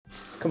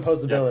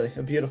Composability,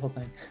 a beautiful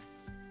thing.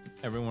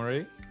 Everyone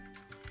ready?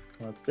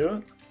 Let's do it.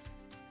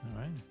 All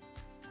right.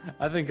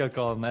 I think I'll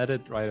call an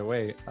edit right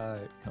away. I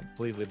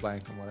completely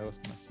blanked on what I was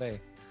going to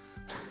say.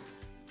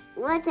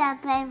 What's up,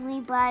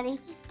 everybody?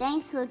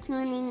 Thanks for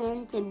tuning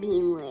in to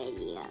Beam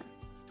Radio.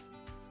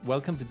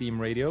 Welcome to Beam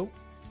Radio.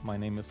 My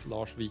name is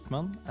Lars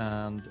Wikman,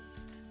 and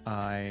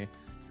I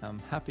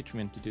am happy to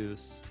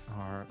introduce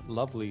our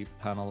lovely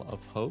panel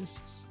of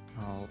hosts.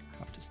 I'll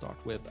have to start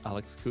with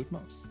Alex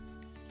Koutmos.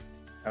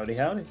 Howdy,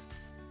 howdy.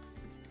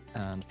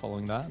 And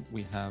following that,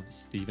 we have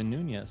Steven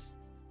Nunez.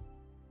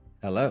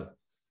 Hello.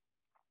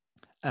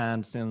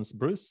 And since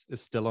Bruce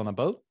is still on a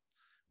boat,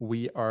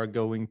 we are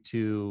going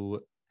to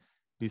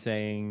be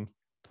saying,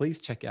 please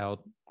check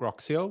out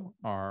Groxio,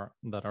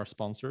 that are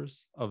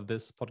sponsors of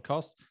this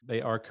podcast.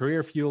 They are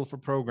career fuel for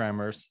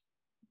programmers,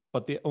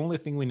 but the only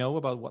thing we know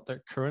about what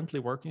they're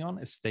currently working on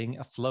is staying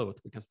afloat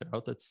because they're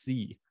out at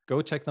sea.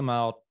 Go check them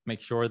out,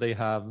 make sure they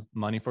have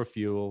money for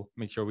fuel,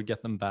 make sure we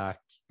get them back.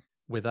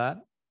 With that,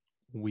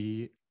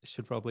 we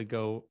should probably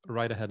go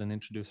right ahead and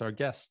introduce our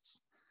guests.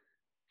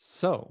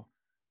 So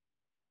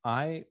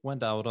I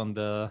went out on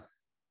the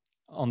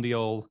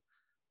old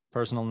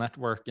personal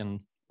network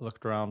and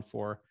looked around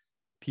for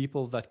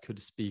people that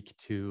could speak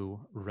to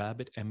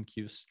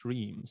RabbitMQ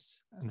streams.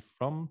 And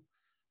from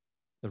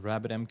the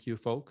RabbitMQ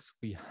folks,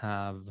 we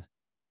have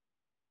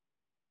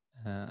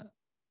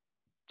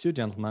two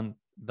gentlemen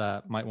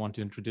that might want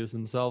to introduce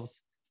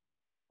themselves.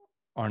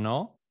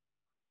 Arnaud,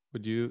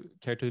 would you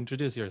care to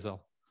introduce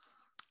yourself?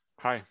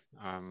 Hi,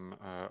 I'm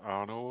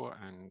Arnaud,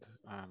 and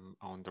I'm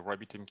on the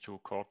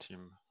RabbitMQ core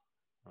team,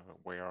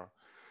 where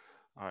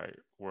I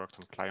worked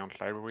on client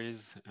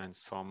libraries and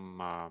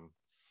some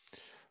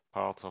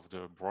parts of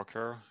the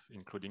broker,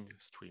 including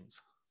streams.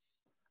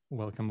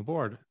 Welcome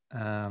aboard.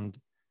 And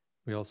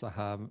we also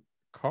have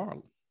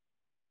Carl.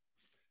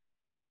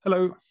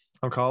 Hello,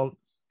 I'm Carl.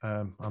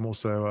 I'm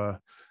also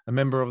a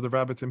member of the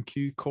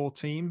RabbitMQ core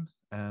team,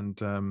 and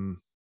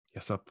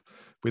yes, up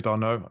with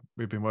Arnaud,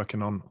 we've been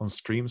working on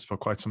streams for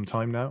quite some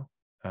time now.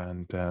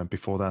 And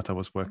before that, I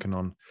was working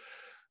on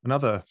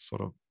another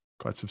sort of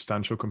quite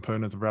substantial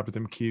component of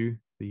RabbitMQ,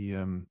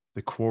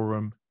 the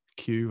quorum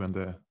queue and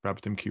the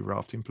RabbitMQ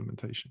Raft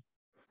implementation.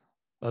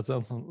 That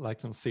sounds like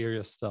some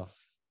serious stuff.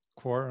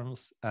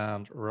 Quorums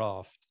and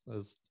Raft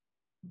is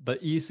the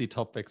easy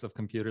topics of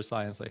computer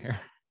science, I hear.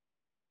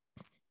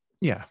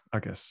 Yeah,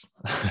 I guess.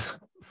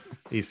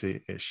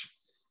 Easy-ish.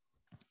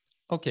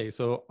 Okay,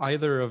 so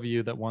either of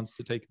you that wants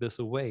to take this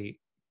away,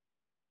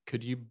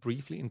 could you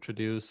briefly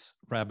introduce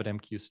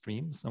RabbitMQ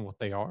streams and what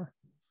they are?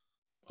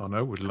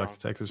 Arnaud, would you like to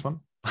take this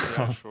one?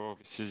 Yeah, sure.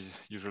 This is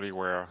usually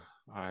where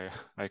I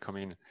come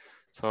in.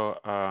 So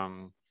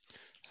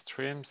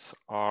streams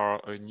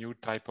are a new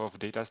type of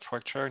data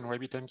structure in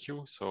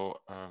RabbitMQ. So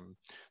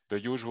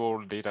the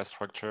usual data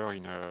structure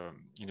in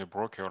a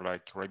broker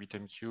like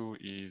RabbitMQ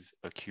is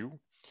a queue.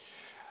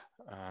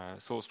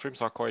 So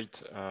streams are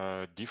quite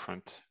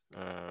different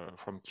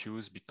from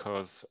queues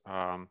because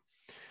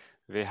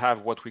they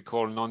have what we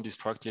call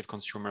non-destructive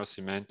consumer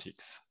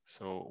semantics.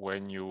 So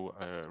when you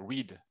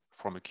read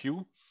from a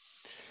queue,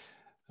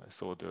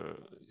 so the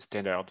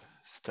standard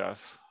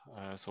stuff,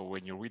 so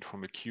when you read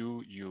from a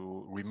queue,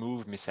 you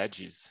remove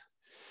messages.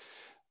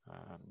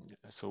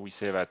 So we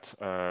say that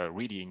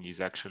reading is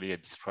actually a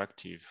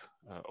destructive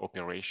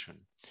operation.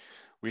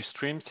 With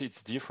streams,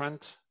 it's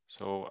different.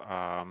 So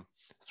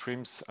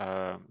streams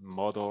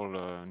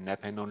model an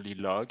append-only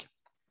log.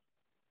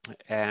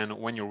 And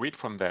when you read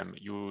from them,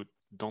 you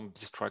don't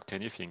destruct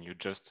anything. You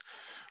just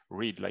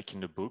read like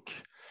in a book,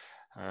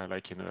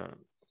 like in a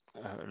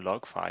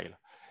log file.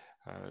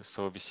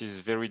 So this is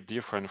very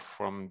different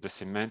from the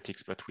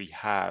semantics that we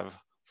have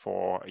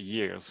for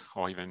years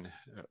or even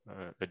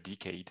a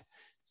decade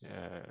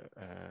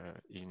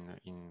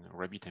in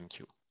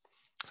RabbitMQ.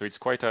 So it's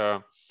quite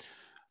an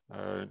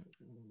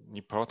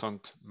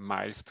important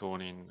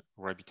milestone in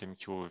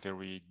RabbitMQ, a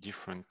very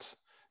different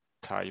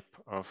type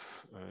of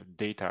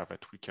data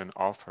that we can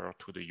offer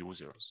to the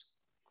users.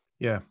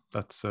 Yeah,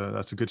 that's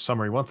a good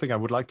summary. One thing I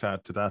would like to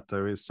add to that,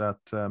 though, is that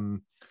I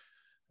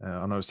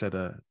know I said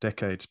a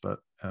decade, but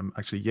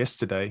actually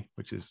yesterday,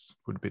 which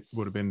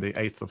would have been the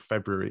 8th of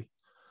February,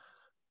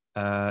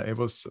 it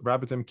was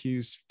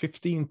RabbitMQ's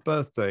 15th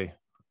birthday.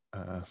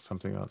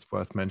 Something that's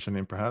worth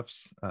mentioning,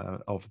 perhaps,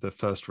 of the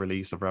first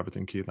release of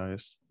RabbitMQ, that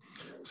is.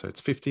 So it's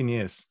 15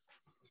 years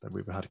that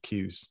we've had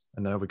queues,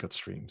 and now we got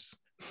streams.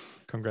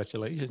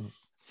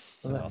 Congratulations.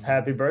 Awesome.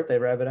 Happy birthday,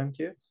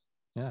 RabbitMQ.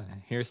 Yeah,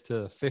 here's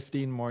to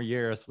 15 more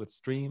years with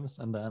streams,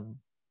 and then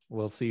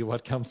we'll see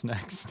what comes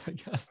next, I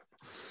guess.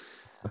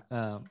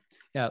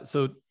 Yeah,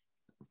 so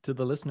to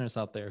the listeners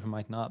out there who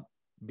might not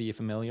be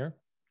familiar,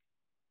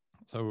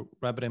 so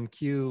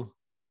RabbitMQ,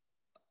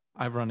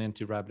 I've run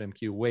into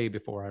RabbitMQ way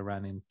before I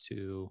ran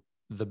into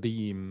the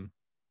Beam,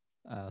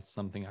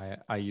 something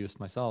I used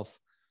myself,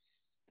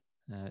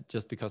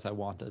 just because I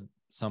wanted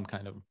some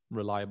kind of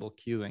reliable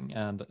queuing.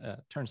 And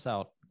turns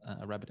out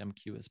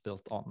RabbitMQ is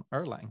built on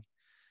Erlang.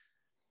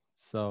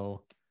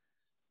 So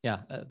yeah,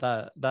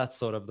 that's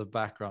sort of the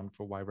background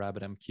for why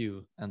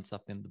RabbitMQ ends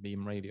up in the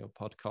Beam Radio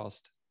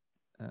podcast.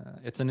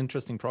 It's an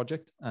interesting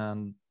project,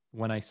 and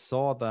when I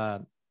saw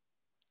that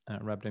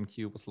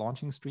RabbitMQ was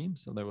launching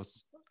streams, so there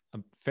was a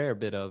fair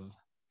bit of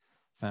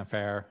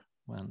fanfare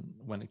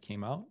when it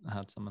came out. I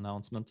had some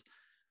announcements.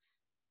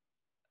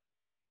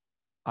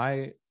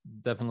 I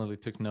definitely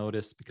took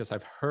notice because I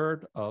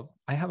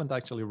haven't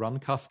actually run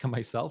Kafka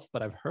myself,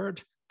 but I've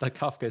heard that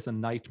Kafka is a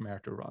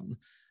nightmare to run,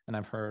 and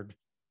I've heard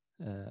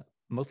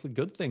mostly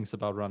good things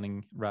about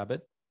running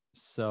Rabbit.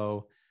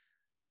 So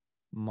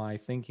my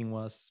thinking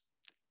was,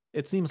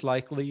 it seems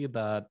likely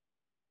that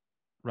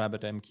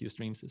RabbitMQ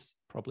streams is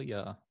probably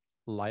a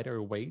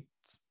lighter weight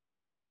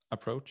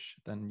approach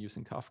than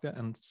using Kafka,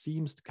 and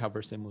seems to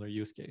cover similar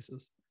use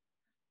cases.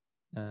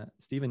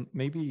 Stephen,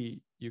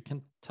 maybe you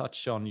can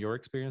touch on your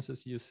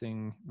experiences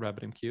using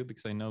RabbitMQ,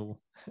 because I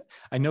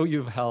know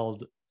you've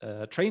held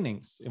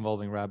trainings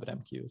involving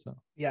RabbitMQ. So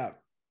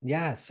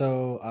yeah.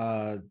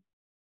 So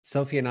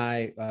Sophie and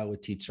I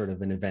would teach sort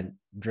of an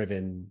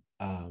event-driven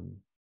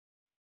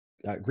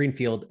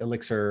Greenfield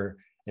Elixir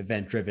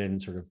event-driven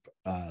sort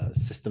of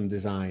system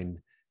design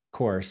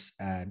course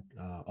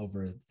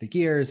over the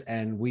years,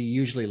 and we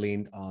usually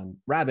leaned on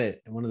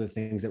Rabbit. And one of the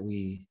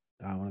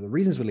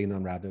reasons we leaned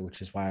on Rabbit,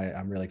 which is why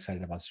I'm really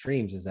excited about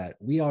streams, is that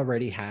we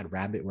already had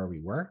Rabbit where we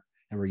were,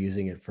 and we're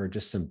using it for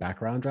just some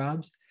background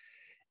jobs,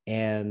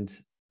 and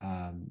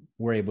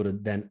we're able to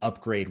then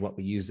upgrade what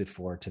we used it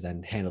for to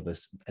then handle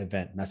this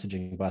event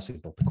messaging bus. We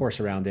built the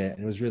course around it,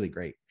 and it was really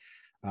great.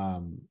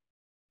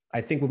 I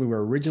think when we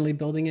were originally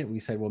building it, we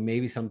said, well,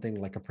 maybe something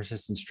like a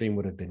persistent stream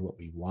would have been what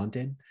we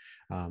wanted.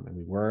 And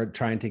we were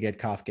trying to get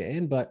Kafka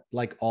in, but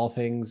like all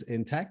things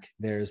in tech,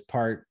 there's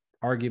part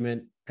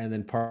argument and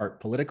then part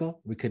political.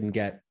 We couldn't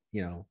get,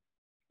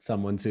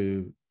 someone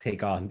to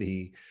take on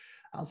the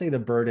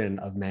burden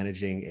of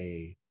managing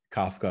a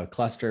Kafka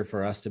cluster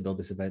for us to build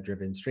this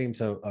event-driven stream,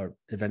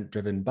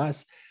 event-driven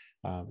bus.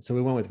 So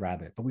we went with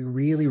Rabbit, but we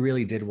really,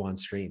 really did want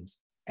streams.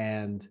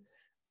 And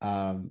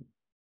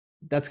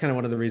that's kind of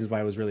one of the reasons why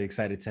I was really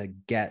excited to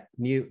get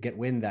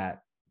wind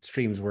that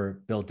streams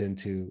were built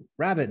into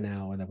Rabbit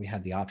now, and that we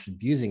had the option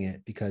of using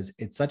it, because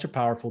it's such a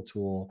powerful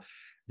tool.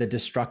 The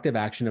destructive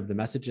action of the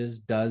messages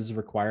does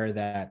require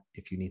that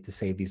if you need to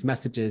save these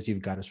messages,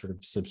 you've got to sort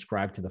of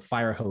subscribe to the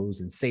fire hose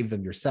and save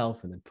them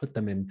yourself and then put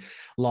them in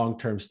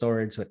long-term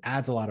storage. So it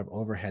adds a lot of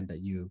overhead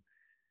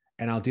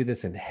and I'll do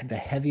this in the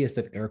heaviest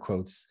of air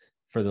quotes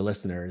for the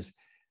listeners,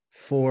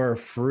 for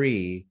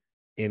free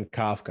in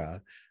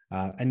Kafka.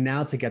 And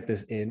now to get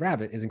this in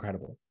Rabbit is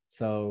incredible.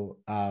 So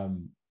I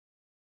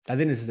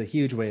think this is a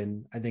huge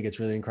win. I think it's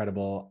really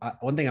incredible.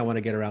 One thing I want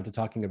to get around to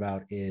talking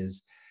about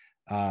is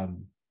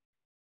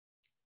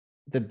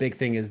the big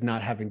thing is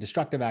not having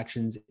destructive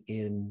actions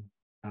in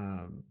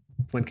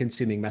when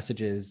consuming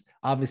messages.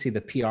 Obviously,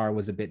 the PR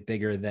was a bit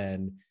bigger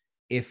than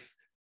if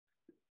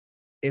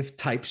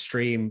type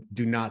stream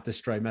do not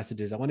destroy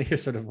messages. I want to hear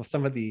sort of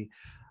some of the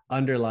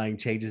underlying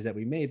changes that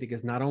we made,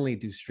 because not only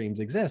do streams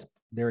exist,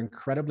 they're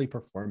incredibly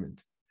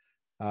performant.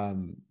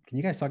 Can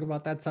you guys talk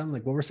about that some?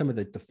 Like, what were some of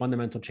the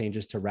fundamental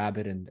changes to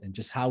Rabbit and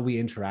just how we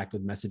interact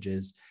with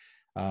messages?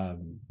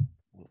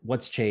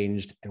 What's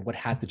changed and what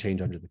had to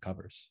change under the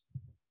covers?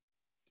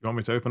 You want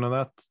me to open on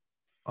that,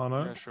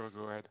 Arno? Yeah, sure,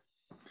 go ahead.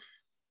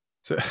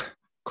 So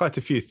quite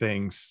a few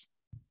things.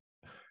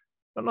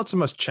 Not so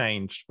much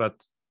changed, but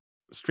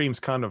streams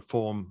kind of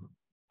form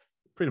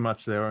pretty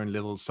much their own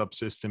little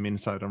subsystem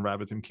inside on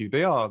RabbitMQ.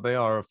 They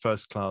are a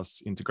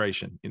first-class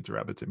integration into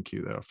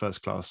RabbitMQ. They are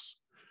first-class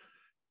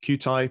queue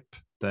type.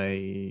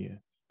 They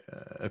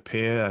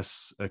appear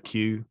as a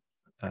queue.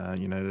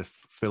 They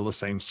fill the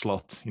same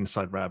slot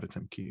inside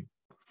RabbitMQ.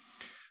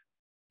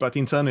 But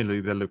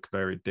internally, they look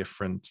very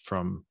different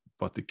from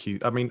what the queue.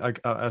 I mean,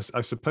 I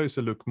suppose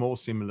they look more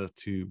similar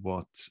to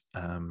what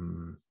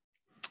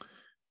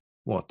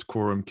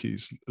quorum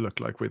queues look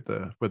like with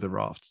the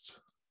Raft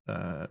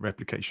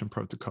replication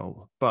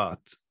protocol.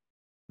 But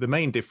the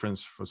main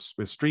difference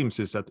with streams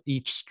is that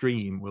each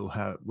stream will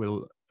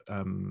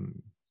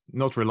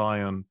not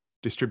rely on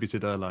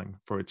distributed Erlang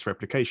for its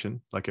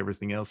replication, like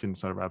everything else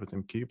inside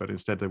RabbitMQ, but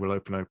instead they will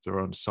open up their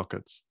own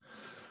sockets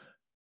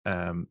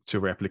to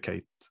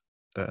replicate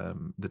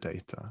the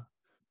data.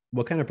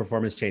 What kind of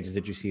performance changes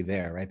did you see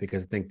there, right?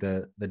 Because I think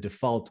the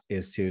default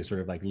is to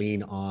sort of like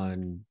lean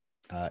on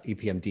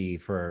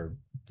EPMD for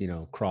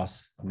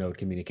cross node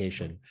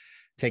communication.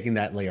 Taking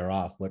that layer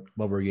off, what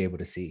were you able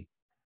to see?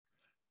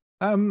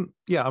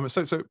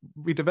 So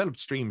we developed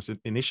streams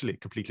initially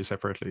completely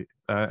separately,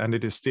 and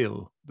it is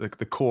still the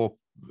core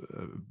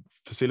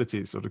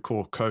facilities or the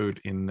core code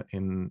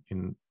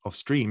of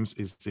streams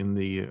is in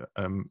the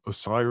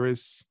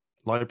Osiris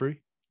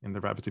library in the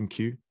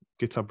RabbitMQ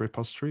GitHub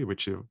repository,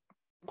 which you're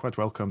quite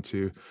welcome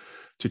to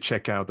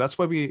check out. That's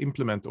where we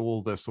implement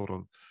all the sort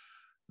of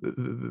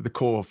the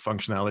core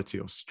functionality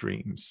of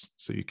streams.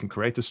 So you can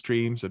create a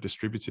stream, so a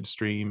distributed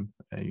stream,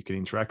 and you can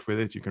interact with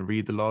it. You can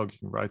read the log, you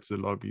can write the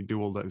log, you do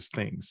all those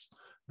things.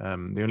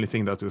 The only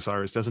thing that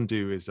Osiris doesn't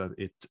do is that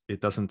it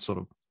doesn't sort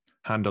of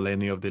handle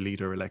any of the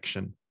leader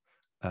election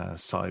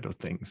side of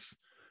things.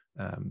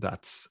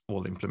 That's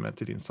all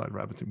implemented inside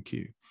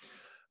RabbitMQ.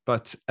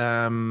 But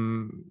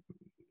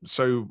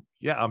so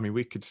yeah, I mean,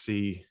 we could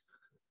see,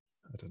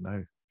 I don't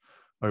know,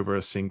 over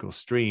a single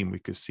stream, we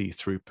could see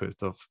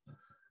throughput of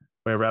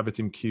where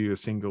RabbitMQ, a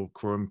single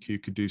quorum queue,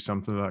 could do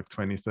something like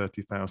 20,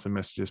 30,000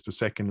 messages per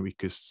second. We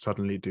could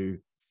suddenly do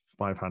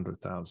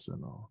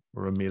 500,000 or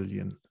 1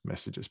 million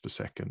messages per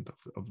second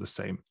of the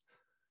same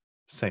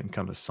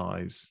kind of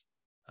size.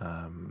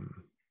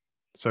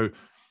 So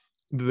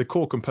the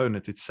core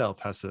component itself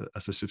has a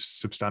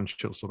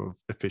substantial sort of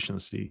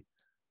efficiency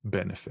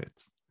benefit.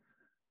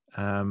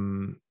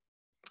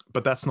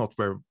 But that's not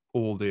where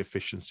all the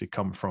efficiency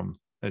come from.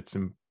 It's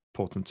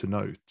important to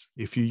note.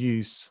 If you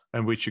use,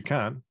 and which you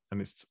can,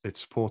 and it's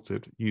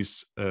supported,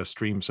 use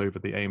streams over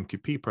the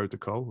AMQP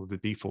protocol, or the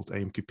default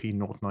AMQP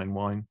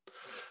 091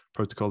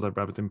 protocol that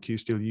RabbitMQ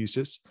still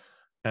uses,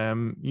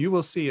 you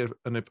will see a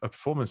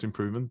performance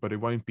improvement, but it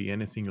won't be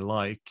anything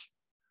like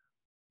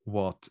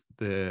what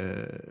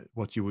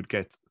you would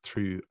get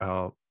through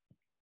our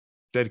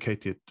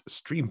dedicated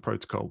stream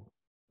protocol,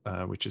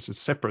 which is a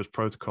separate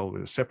protocol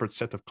with a separate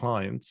set of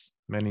clients,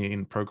 many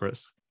in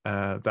progress,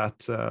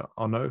 that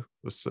Arnaud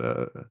was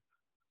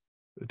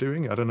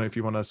doing. I don't know if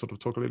you want to sort of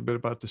talk a little bit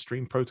about the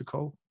stream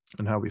protocol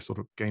and how we sort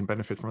of gain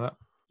benefit from that.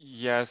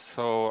 Yes,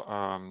 so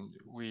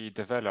we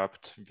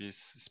developed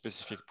this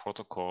specific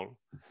protocol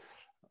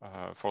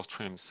for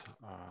streams.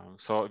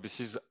 So this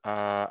is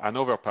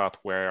another part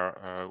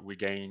where we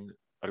gain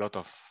a lot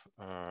of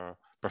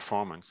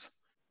performance.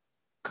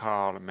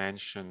 Carl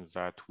mentioned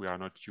that we are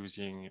not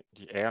using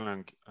the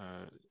Erlang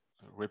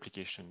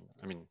replication,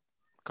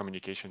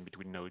 communication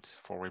between nodes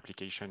for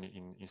replication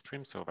in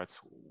streams. So that's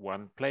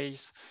one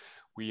place.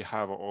 We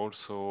have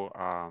also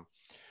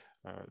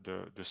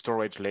the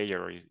storage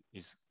layer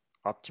is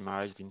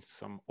optimized in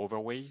some other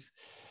ways.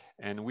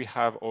 And we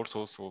have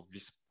also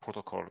this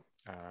protocol.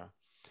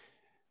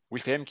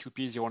 With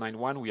AMQP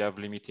 091, we have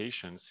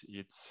limitations.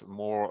 It's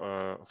more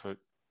of a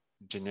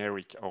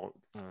generic or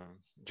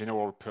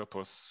general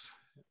purpose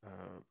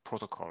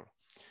protocol.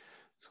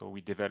 So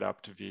we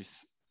developed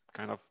this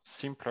kind of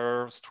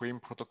simpler stream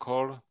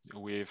protocol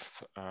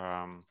with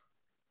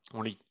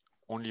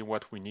only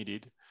what we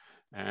needed,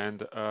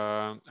 and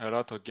a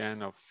lot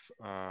again of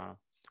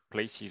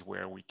places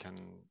where we can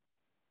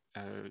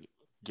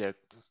get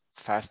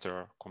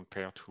faster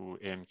compared to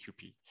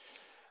AMQP.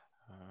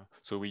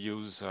 So we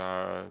use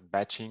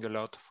batching a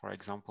lot, for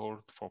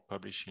example, for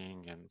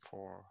publishing and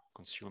for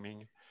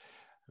consuming.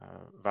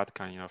 That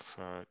kind of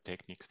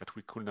techniques that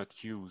we could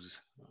not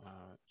use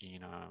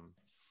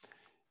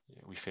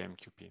with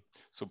AMQP.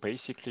 So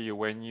basically,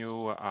 when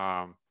you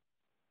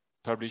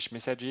publish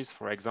messages,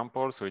 for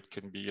example, so it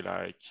can be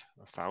like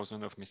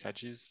 1,000 of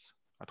messages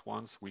at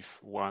once with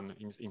one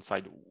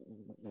inside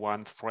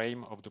one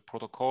frame of the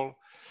protocol.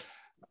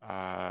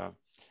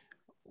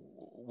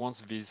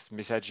 Once these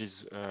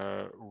messages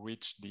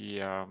reach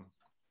the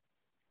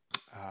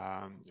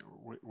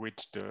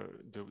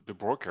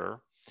broker,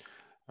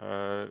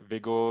 they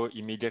go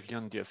immediately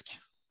on disk.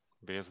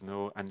 There's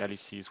no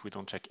analysis. We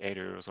don't check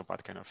headers or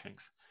that kind of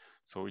things.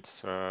 So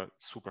it's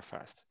super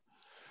fast.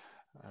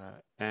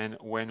 And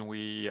when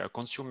we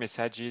consume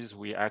messages,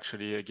 we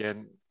actually,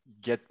 again,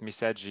 get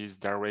messages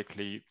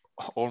directly,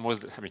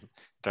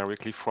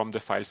 directly from the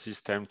file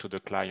system to the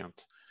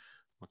client.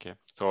 Okay,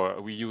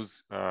 so we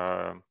use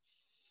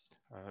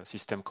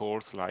system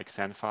calls like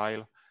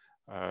sendFile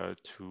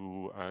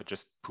to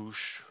just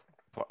push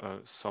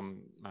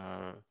some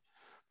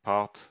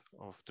part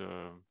of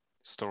the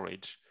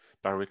storage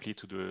directly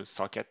to the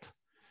socket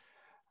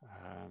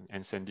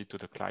and send it to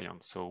the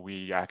client. So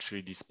we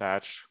actually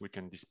we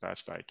can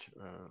dispatch like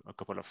a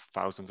couple of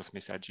thousands of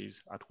messages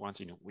at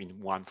once in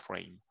one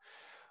frame,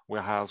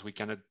 whereas we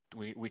cannot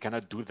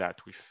do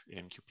that with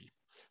AMQP.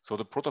 So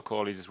the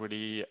protocol is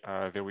really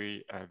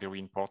very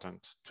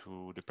important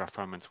to the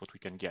performance what we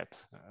can get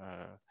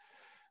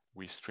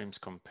with streams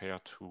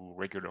compared to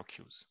regular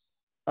queues.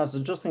 So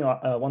just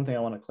one thing I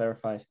want to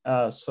clarify.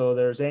 So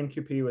there's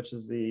AMQP, which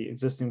is the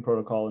existing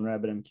protocol in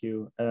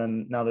RabbitMQ,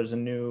 and now there's a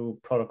new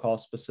protocol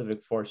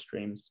specific for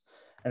streams.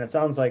 And it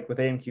sounds like with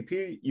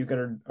AMQP, you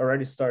can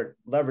already start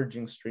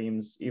leveraging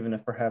streams, even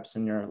if perhaps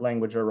in your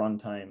language or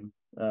runtime,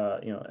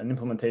 an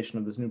implementation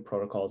of this new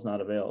protocol is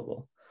not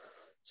available.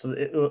 So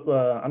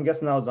I'm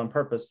guessing that was on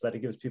purpose, that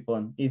it gives people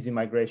an easy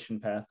migration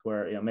path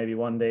where maybe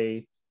one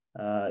day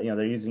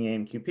they're using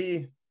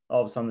AMQP,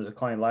 all of a sudden there's a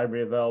client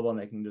library available, and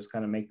they can just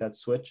kind of make that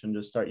switch and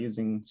just start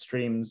using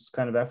streams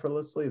kind of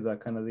effortlessly. Is that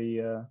kind of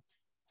the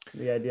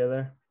idea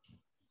there?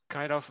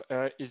 Kind of.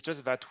 It's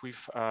just that we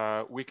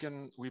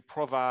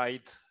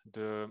provide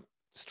the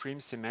stream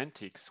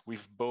semantics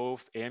with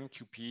both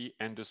AMQP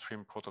and the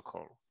stream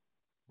protocol.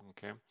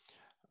 Okay,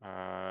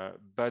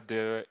 but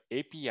the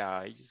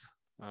APIs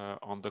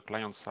on the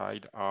client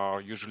side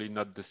are usually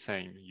not the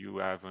same. You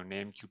have an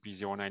AMQP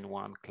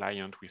 091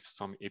 client with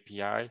some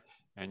API,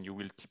 and you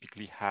will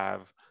typically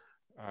have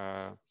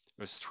a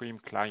stream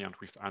client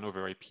with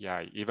another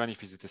API, even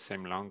if it's the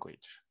same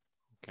language.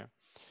 Okay,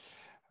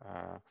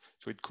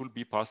 So it could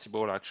be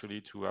possible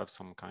actually to have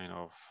some kind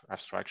of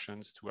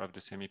abstractions to have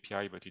the same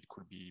API, but it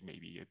could be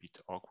maybe a bit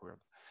awkward.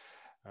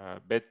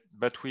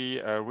 But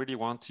we really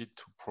wanted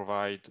to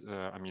provide,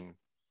 I mean,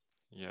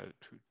 yeah,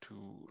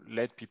 to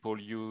let people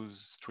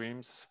use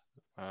streams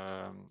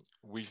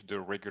with the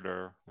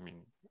regular, I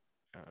mean,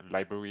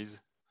 libraries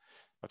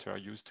that we are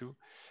used to.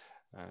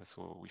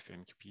 So with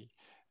AMQP.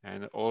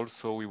 And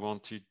also we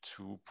wanted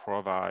to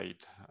provide,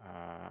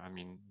 I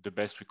mean, the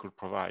best we could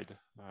provide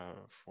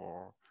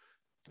for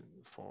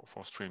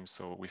streams.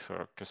 So with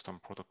a custom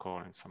protocol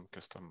and some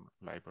custom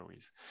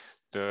libraries.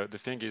 The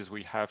thing is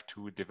we have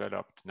to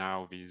develop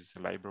now these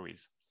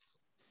libraries.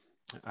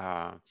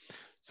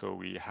 So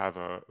we have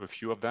a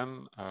few of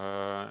them,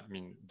 I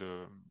mean,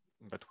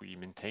 that we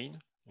maintain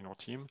in our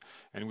team.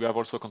 And we have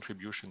also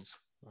contributions.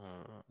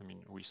 I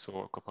mean, we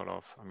saw a couple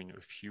of, I mean,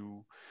 a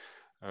few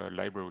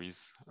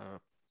libraries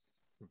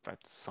that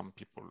some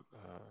people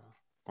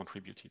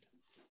contributed.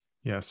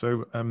 Yeah,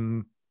 so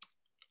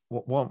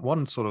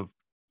one sort of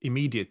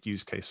immediate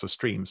use case for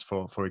streams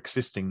for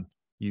existing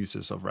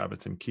users of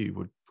RabbitMQ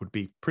would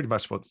be pretty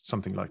much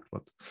something like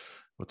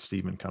what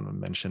Stephen kind of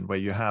mentioned, where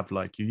you have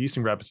like you're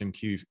using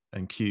RabbitMQ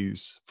and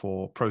queues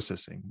for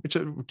processing, which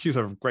queues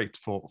are great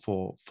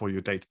for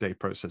your day-to-day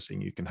processing.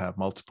 You can have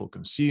multiple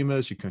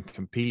consumers, you can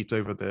compete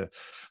over the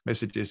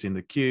messages in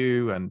the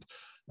queue, and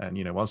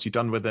you know, once you're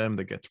done with them,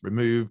 they get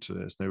removed, so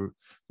there's no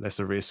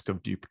lesser risk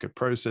of duplicate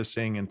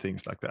processing and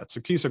things like that. So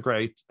queues are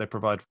great. They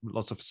provide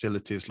lots of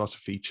facilities, lots of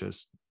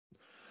features.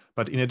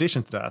 But in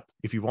addition to that,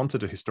 if you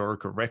wanted a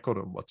historical record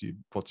of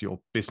what your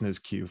business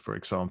queue, for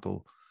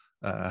example,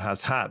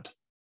 has had,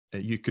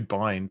 you could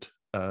bind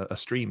a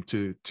stream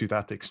to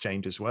that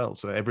exchange as well.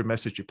 So every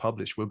message you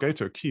publish will go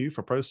to a queue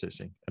for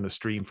processing and a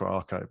stream for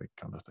archiving,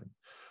 kind of thing.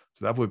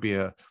 So that would be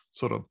a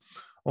sort of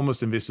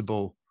almost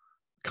invisible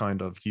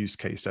kind of use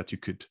case that you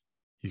could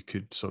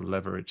sort of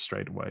leverage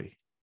straight away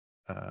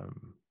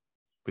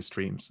with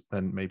streams,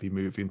 and maybe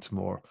move into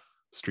more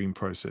stream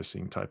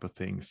processing type of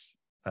things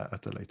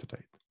at a later date.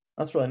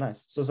 That's really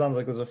nice. So it sounds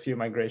like there's a few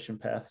migration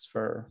paths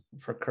for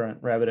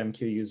current RabbitMQ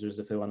users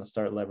if they want to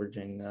start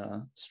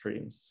leveraging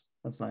streams.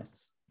 That's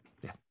nice.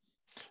 Yeah.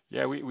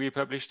 Yeah, we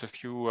published a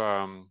few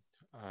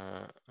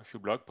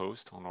blog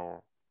posts on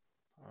our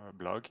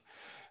blog,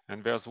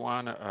 and there's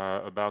one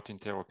about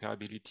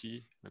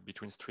interoperability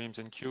between streams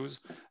and queues,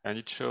 and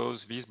it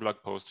shows, this blog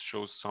post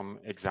shows some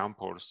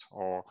examples,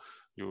 or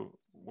you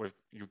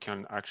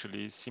can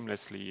actually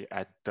seamlessly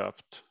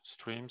adopt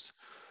streams.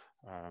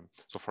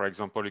 So for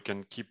example, you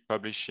can keep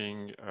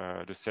publishing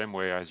the same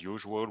way as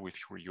usual with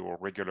your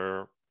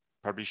regular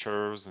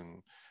publishers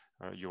and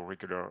your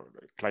regular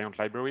client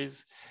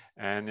libraries,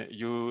 and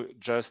you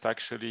just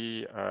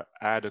actually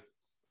add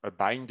a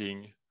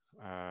binding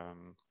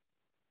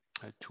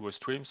to a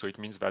stream. So it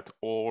means that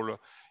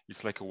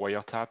it's like a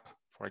wiretap,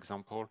 for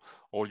example,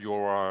 all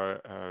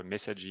your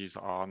messages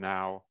are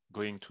now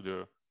going to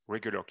the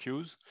regular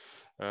queues,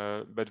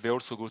 but they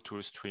also go to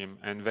a stream.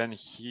 And then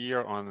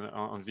here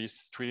on this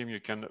stream, you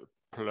can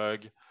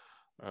plug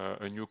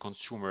a new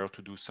consumer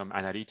to do some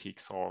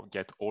analytics or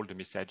get all the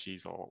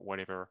messages or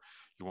whatever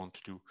you want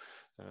to do.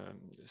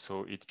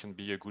 So it can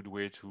be a good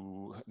way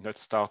to not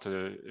start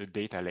a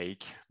data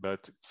lake,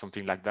 but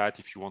something like that.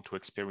 If you want to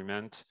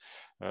experiment,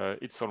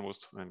 it's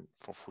almost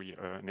for free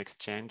an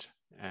exchange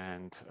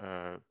and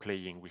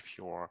playing with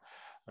your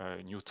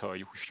new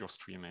toy, with your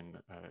stream and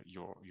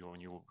your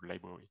new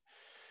library.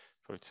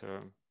 So it's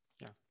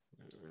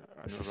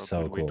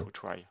another good way to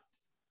try.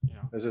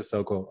 Yeah, this is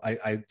so cool.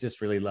 I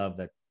just really love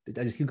that.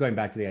 I just keep going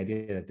back to the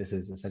idea that this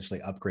is essentially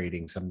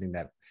upgrading something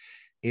that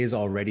is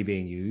already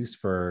being used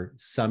for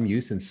some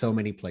use in so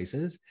many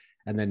places.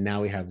 And then now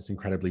we have this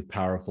incredibly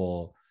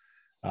powerful,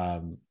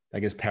 I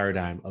guess,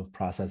 paradigm of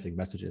processing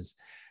messages,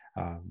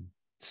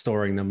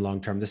 storing them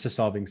long-term. This is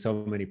solving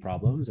so many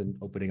problems and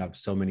opening up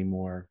so many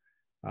more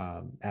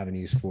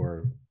avenues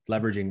for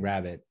leveraging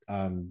Rabbit.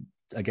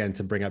 Again,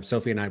 to bring up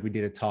Sophie and I, we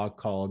did a talk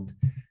called,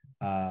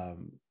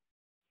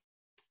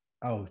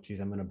 oh geez,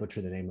 I'm going to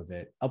butcher the name of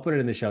it. I'll put it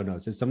in the show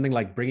notes. It's something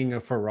like bringing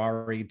a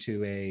Ferrari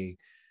to a,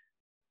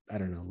 I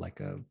don't know, like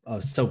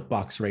a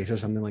soapbox race or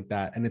something like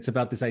that. And it's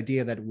about this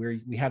idea that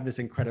we have this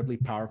incredibly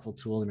powerful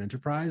tool in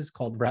enterprise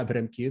called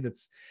RabbitMQ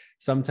that's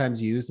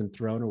sometimes used and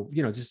thrown, or,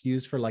 you know, just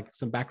used for like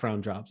some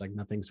background jobs, like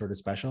nothing sort of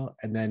special.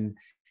 And then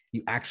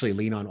you actually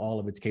lean on all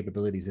of its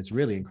capabilities. It's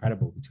really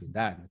incredible between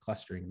that and the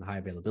clustering and the high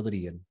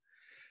availability. And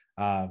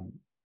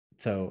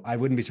so I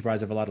wouldn't be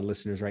surprised if a lot of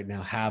listeners right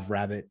now have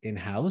Rabbit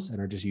in-house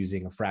and are just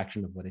using a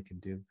fraction of what it can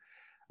do.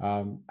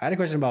 I had a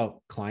question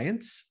about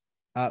clients.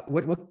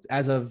 What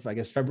as of, I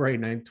guess, February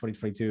 9th,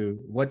 2022,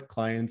 what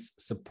clients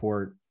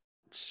support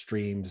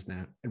streams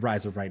now,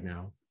 as of right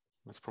now?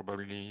 That's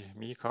probably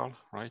me, Carl,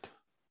 right?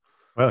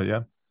 Well,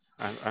 yeah.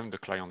 I'm the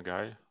client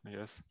guy, I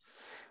guess.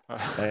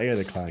 You're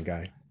the client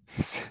guy.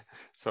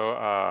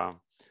 So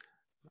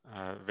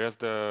there's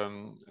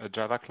the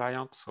Java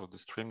client, so the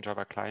Stream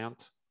Java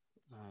client,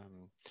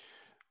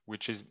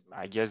 which is,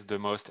 I guess, the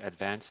most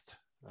advanced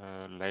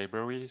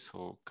library,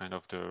 so kind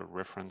of the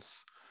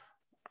reference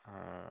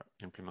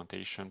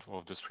implementation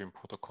of the Stream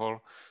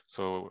protocol.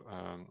 So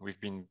we've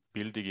been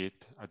building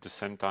it at the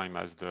same time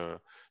as the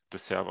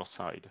server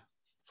side.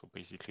 So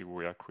basically,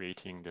 we are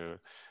creating the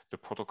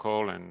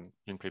protocol and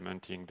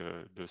implementing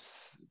the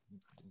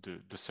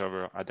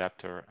server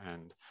adapter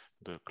and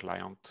the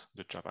client,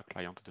 the Java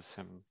client, at the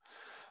same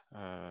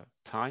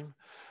time.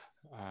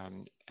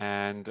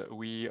 And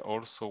we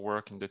also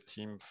work in the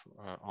team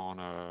on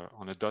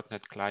a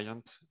 .NET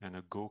client and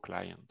a Go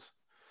client.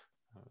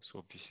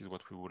 So this is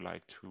what we would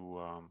like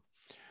to,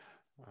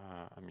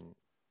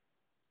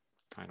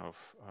 kind of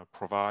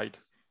provide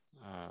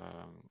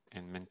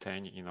and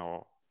maintain in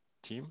our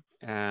team.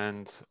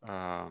 And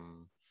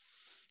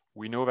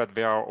we know that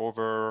there are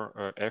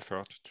other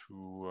efforts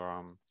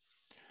to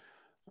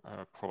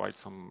provide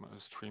some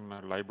Stream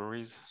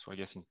libraries. So I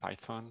guess in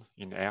Python,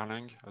 in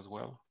Erlang as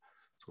well.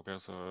 So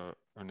there's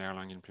an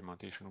Erlang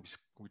implementation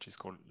which is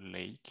called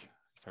Lake,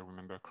 if I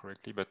remember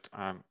correctly. But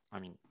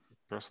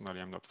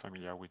personally, I'm not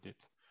familiar with it.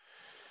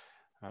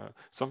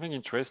 Something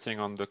interesting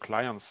on the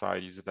client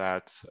side is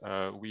that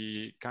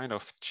we try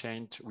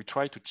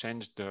to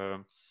change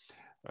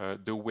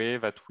the way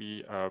that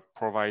we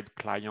provide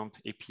client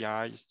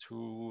APIs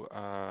to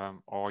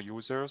our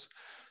users.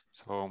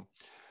 So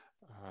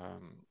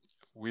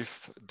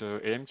with the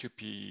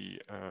AMQP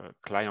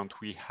client,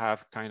 we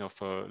have kind of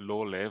a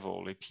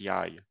low-level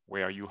API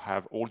where you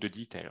have all the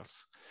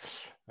details.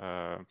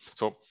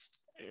 So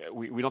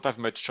we don't have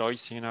much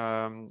choice in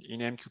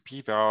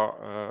AMQP.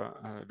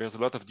 There's a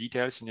lot of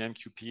details in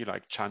AMQP,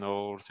 like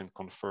channels and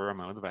confirm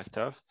and all that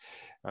stuff.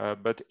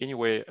 But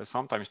anyway,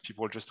 sometimes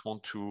people just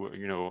want to,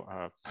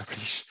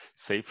 publish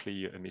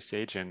safely a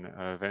message and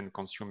then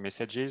consume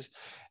messages.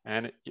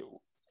 And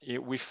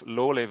with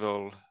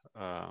low-level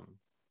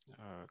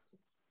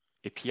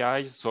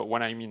APIs. So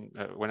when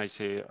I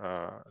say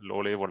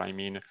low-level, I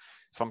mean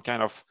some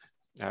kind of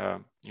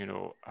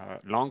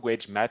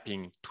language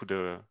mapping to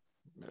the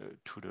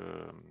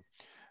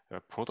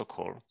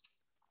protocol.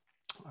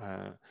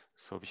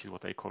 So this is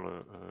what I call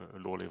a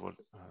low-level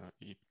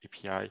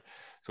API.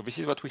 So this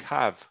is what we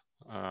have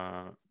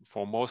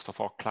for most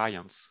of our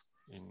clients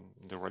in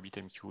the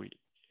RabbitMQ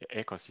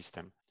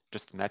ecosystem,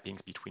 just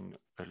mappings between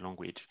a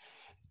language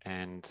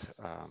and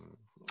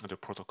the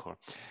protocol.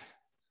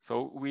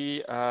 So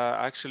we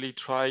actually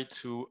try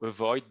to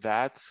avoid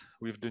that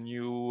with the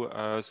new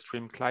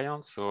Stream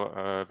client. So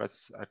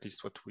that's at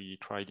least what we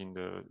tried in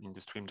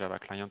the Stream Java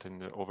client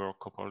and the other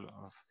couple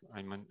of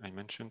I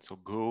mentioned, so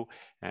Go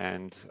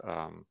and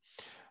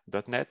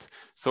 .NET.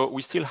 So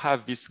we still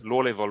have this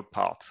low-level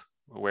part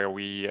where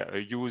we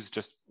use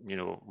just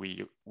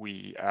we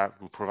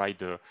provide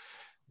the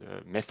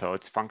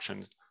methods,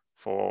 functions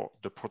for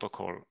the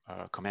protocol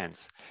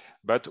commands.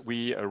 But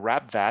we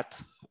wrap that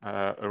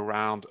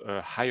around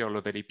a higher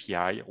level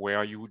API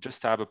where you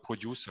just have a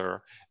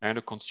producer and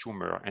a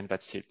consumer, and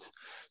that's it.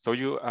 So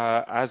you,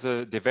 as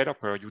a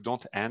developer, you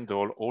don't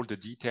handle all the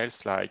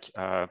details like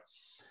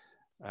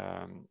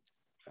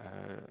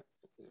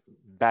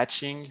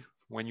batching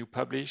when you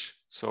publish.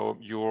 So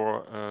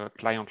your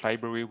client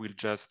library will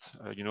just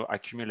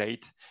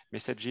accumulate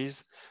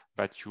messages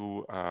that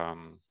you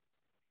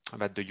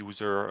that the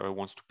user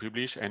wants to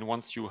publish, and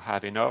once you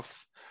have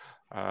enough,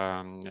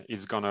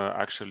 it's gonna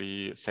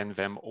actually send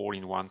them all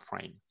in one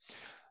frame.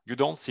 You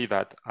don't see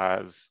that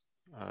as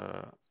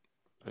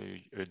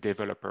a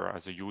developer,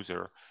 as a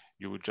user.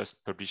 You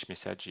just publish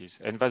messages,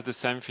 and that's the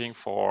same thing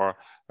for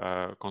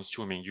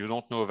consuming. You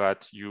don't know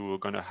that you're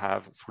gonna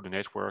have through the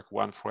network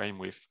one frame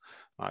with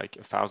like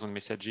 1,000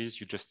 messages.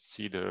 You just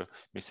see the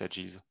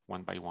messages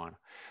one by one,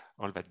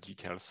 all that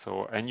details.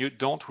 So, and you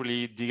don't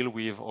really deal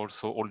with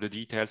also all the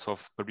details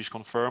of publish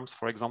confirms,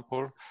 for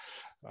example.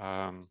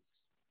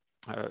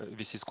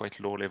 This is quite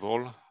low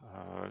level,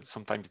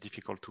 sometimes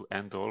difficult to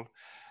handle.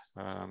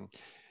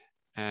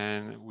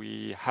 And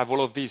we have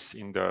all of this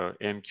in the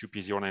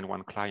AMQP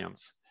 091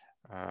 clients,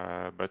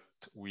 but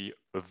we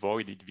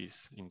avoided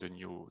this in the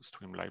new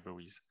Stream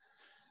libraries.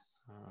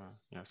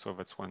 Yeah, so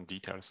that's one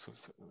detail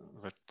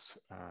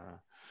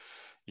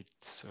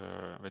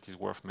that is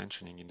worth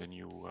mentioning in the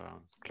new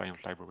client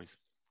libraries.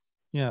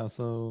 Yeah,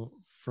 so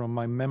from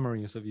my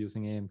memories of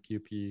using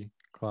AMQP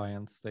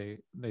clients, they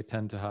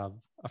tend to have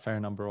a fair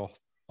number of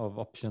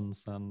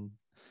options and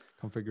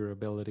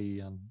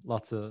configurability and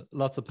lots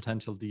of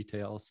potential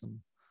details.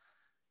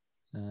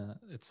 And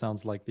it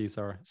sounds like these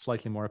are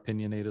slightly more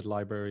opinionated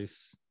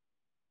libraries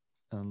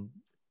and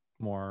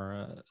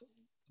more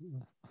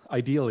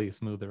ideally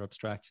smoother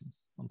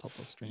abstractions on top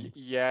of Stream.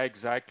 Yeah,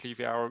 exactly.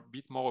 They are a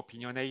bit more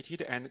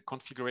opinionated and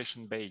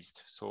configuration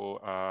based. So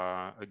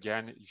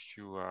again,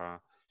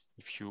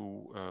 if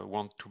you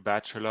want to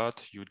batch a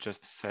lot, you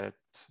just set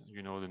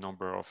the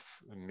number of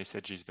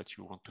messages that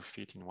you want to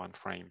fit in one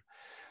frame,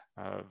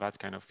 that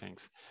kind of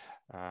things.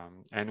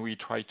 And we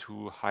try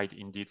to hide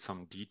indeed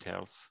some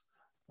details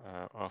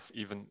of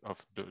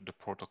the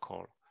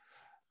protocol.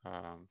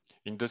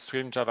 In the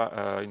Stream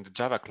Java, in the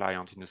Java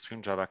client, in the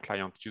Stream Java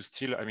client, you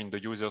still,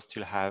 the users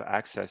still have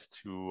access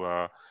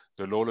to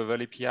the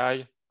low-level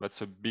API,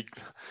 that's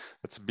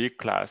a big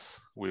class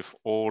with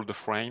all the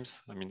frames.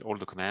 I mean, all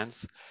the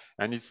commands,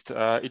 and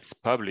it's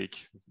public,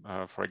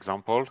 for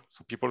example,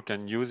 so people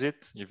can use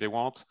it if they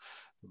want.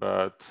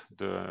 But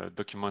the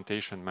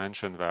documentation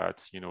mentioned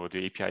that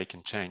the API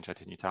can change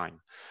at any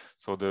time.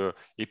 So the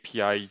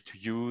API to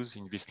use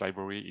in this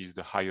library is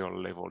the higher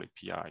level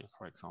API,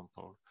 for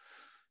example.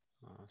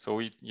 So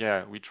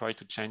we try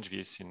to change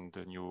this in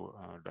the new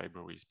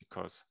libraries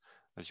because,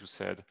 as you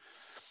said,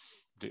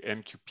 the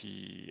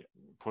MQP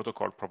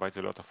protocol provides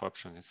a lot of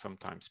options, and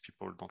sometimes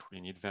people don't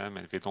really need them,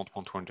 and they don't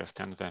want to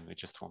understand them. They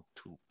just want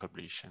to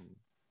publish and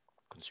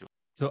consume.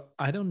 So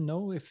I don't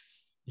know if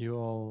you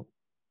all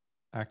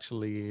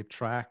actually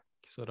track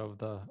sort of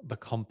the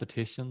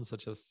competition,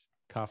 such as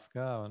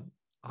Kafka. And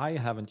I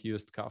haven't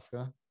used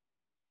Kafka.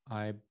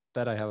 I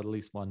bet I have at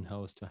least one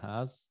host who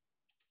has,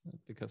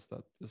 because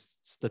that is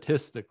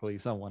statistically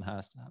someone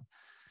has to have.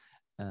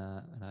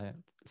 And I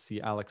see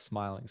Alex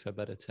smiling, so I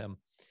bet it's him.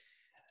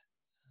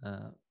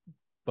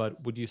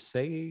 But would you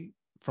say,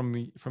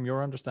 from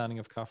your understanding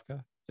of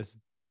Kafka, is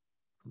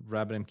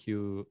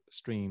RabbitMQ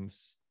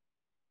streams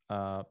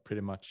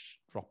pretty much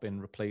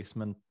drop-in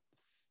replacement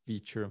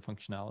feature and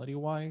functionality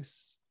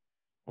wise,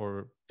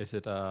 or is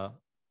it a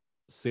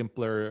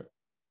simpler,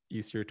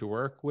 easier to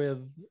work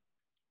with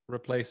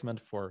replacement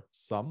for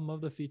some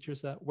of the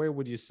features? That where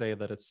would you say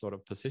that it's sort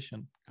of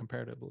positioned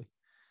comparatively?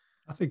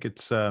 I think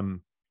it's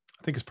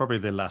probably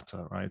the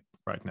latter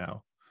right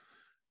now.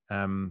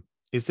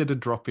 Is it a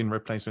drop-in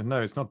replacement?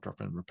 No, it's not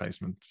drop-in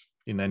replacement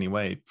in any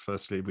way.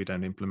 Firstly, we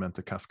don't implement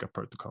the Kafka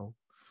protocol.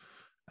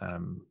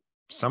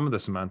 Some of the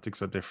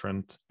semantics are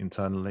different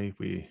internally.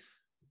 We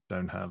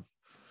don't have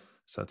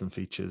certain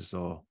features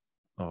or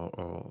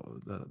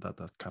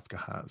that Kafka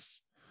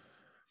has.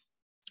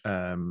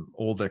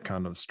 All the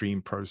kind of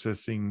stream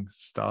processing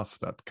stuff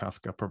that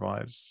Kafka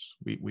provides,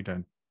 we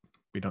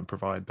don't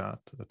provide that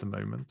at the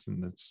moment,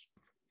 and it's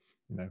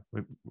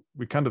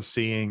we're kind of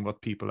seeing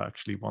what people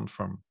actually want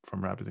from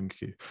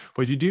RabbitMQ.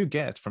 What you do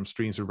get from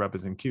streams with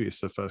RabbitMQ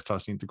is a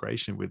first-class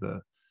integration with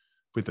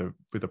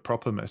a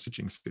proper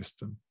messaging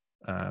system,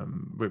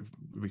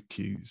 with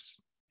queues,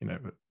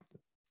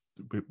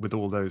 with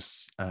all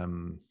those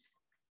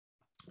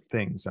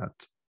things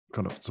that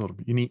kind of sort of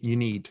you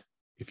need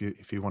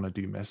if you want to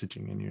do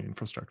messaging in your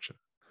infrastructure.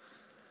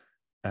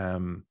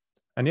 And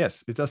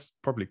yes, it does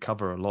probably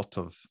cover a lot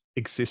of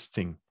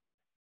existing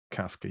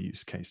Kafka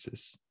use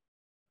cases.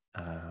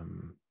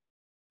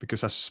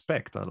 Because I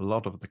suspect that a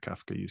lot of the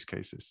Kafka use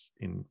cases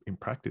in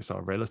practice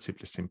are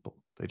relatively simple.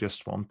 They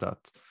just want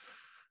that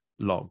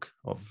log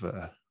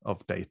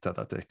of data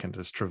that they can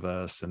just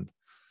traverse and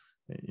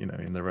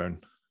in their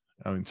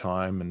own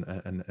time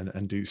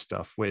and do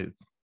stuff with,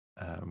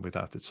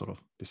 without it sort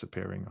of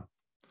disappearing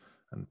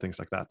and things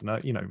like that.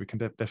 And we can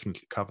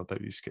definitely cover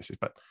those use cases,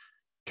 but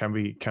can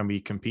we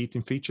compete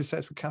in feature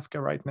sets with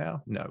Kafka right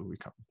now? No, we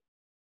can't.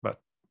 But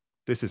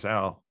this is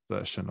our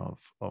version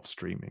of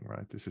streaming,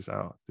 right? This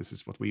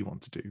is what we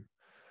want to do,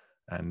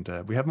 and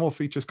we have more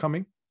features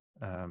coming,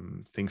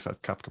 things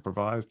that Kafka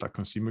provides, like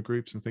consumer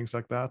groups and things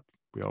like that.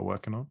 We are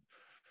working on,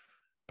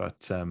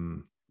 but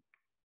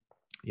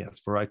yes,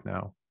 for right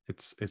now,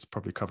 it's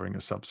probably covering a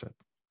subset.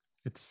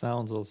 It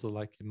sounds also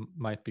like it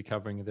might be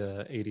covering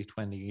the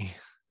 80-20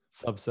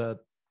 subset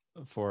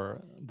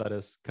that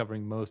is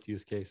covering most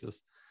use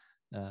cases,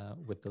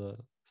 with the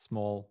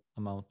small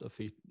amount of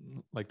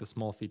the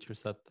small feature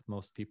set that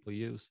most people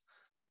use.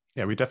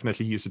 Yeah, we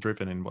definitely user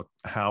driven in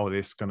how it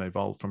is going to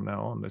evolve from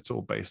now on. It's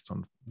all based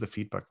on the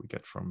feedback we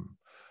get from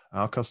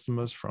our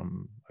customers,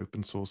 from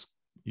open source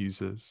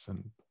users.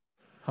 And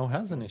how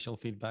has initial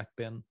feedback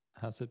been?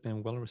 Has it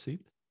been well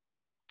received?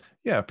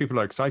 Yeah, people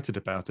are excited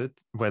about it.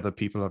 Whether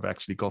people have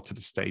actually got to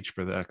the stage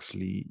where they're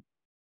actually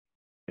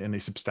any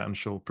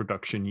substantial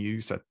production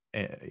use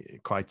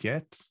quite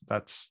yet,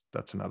 that's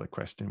another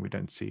question. We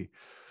don't see,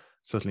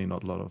 certainly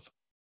not a lot of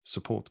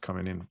support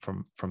coming in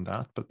from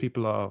that, but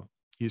people are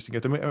using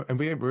it, and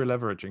we're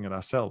leveraging it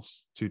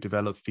ourselves to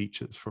develop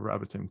features for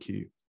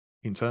RabbitMQ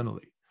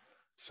internally.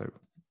 So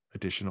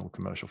additional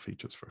commercial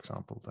features, for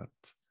example,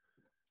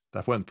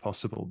 that weren't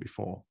possible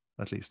before,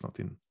 at least not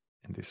in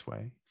this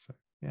way. So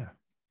yeah,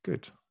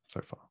 good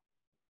so far.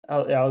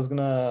 I was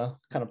gonna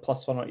kind of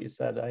plus one what you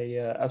said.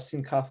 I've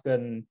seen Kafka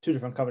in two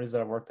different companies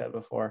that I've worked at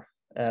before,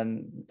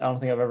 and I don't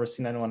think I've ever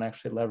seen anyone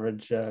actually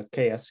leverage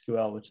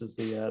KSQL, which is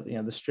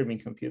the streaming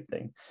compute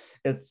thing.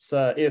 It's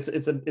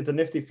a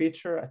nifty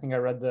feature. I think I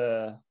read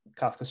the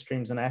Kafka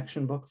Streams in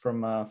Action book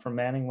from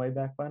Manning way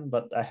back when,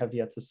 but I have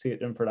yet to see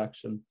it in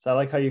production. So I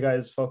like how you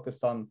guys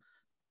focused on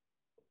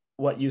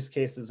what use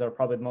cases are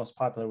probably the most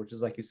popular, which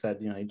is, like you said,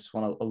 you just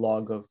want a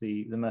log of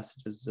the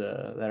messages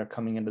that are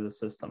coming into the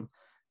system,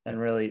 and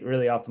really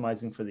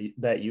optimizing for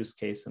that use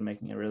case and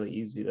making it really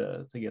easy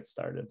to get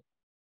started.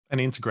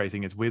 And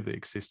integrating it with the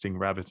existing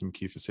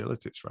RabbitMQ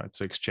facilities, right?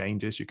 So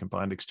exchanges, you can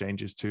bind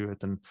exchanges to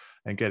it and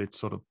get it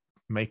sort of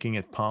making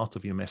it part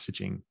of your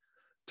messaging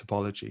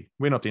topology.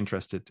 We're not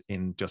interested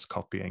in just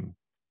copying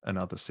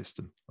another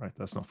system, right?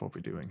 That's not what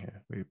we're doing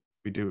here.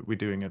 We're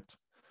doing it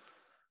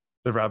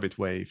the Rabbit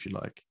way, if you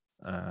like.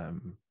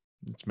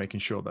 It's making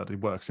sure that it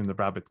works in the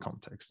Rabbit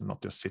context and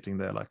not just sitting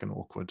there like an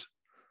awkward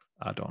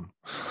add-on.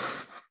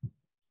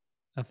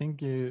 I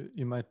think you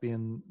might be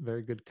in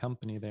very good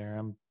company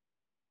there.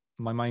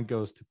 My mind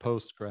goes to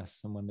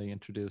Postgres and when they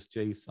introduced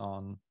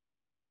JSON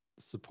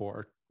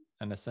support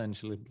and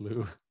essentially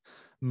blew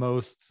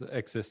most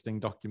existing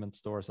document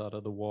stores out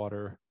of the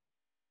water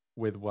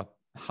with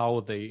how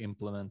they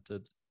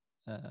implemented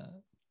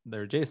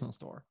their JSON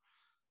store.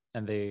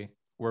 And they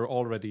were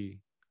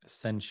already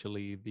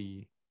essentially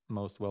the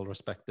most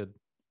well-respected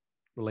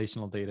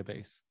relational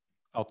database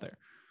out there.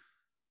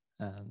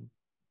 And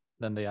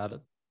then they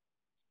added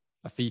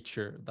a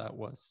feature that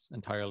was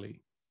entire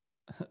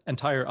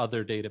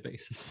other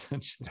databases,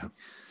 essentially.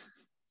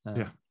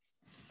 Yeah.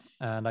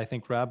 And I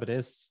think Rabbit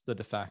is the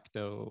de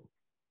facto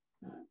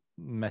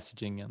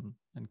messaging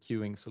and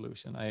queuing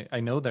solution. I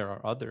know there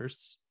are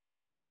others,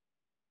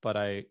 but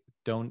I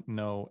don't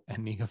know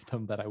any of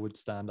them that I would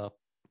stand up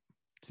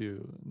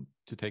to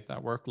take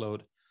that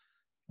workload.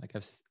 Like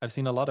I've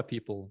seen a lot of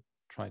people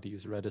try to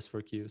use Redis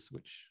for queues,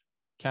 which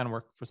can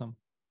work for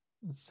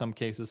some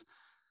cases,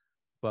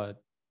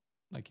 but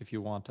like if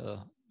you want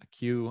a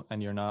queue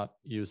and you're not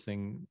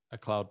using a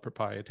cloud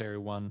proprietary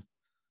one,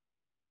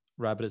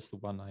 Rabbit is the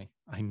one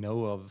I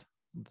know of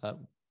that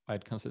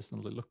I'd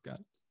consistently look at.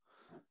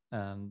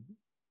 And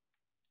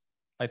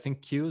I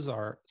think queues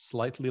are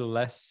slightly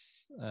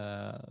less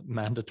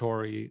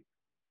mandatory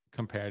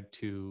compared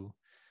to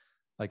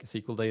like a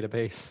SQL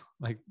database.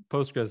 Like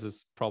Postgres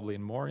is probably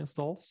in more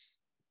installs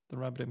than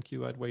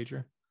RabbitMQ, I'd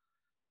wager.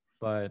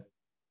 But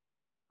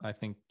I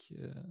think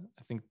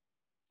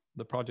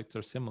the projects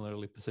are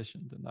similarly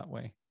positioned in that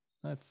way.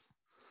 It's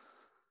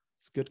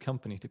good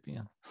company to be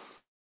in.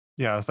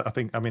 Yeah, I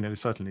think, I mean, it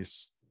certainly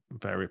is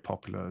very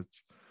popular.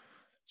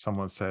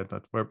 Someone said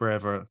that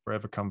wherever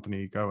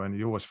company you go, and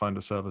you always find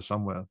a server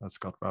somewhere that's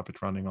got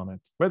Rabbit running on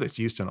it. Whether it's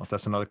used or not,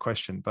 that's another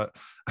question. But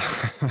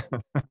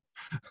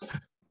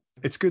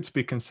it's good to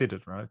be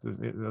considered, right?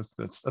 That's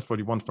what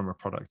you want from a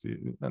product.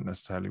 You don't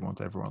necessarily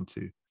want everyone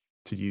to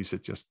use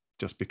it just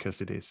because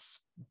it is.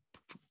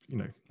 You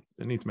know,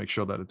 they need to make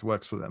sure that it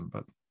works for them.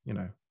 But you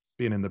know,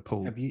 being in the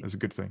pool is a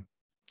good thing.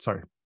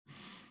 Sorry.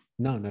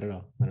 No, not at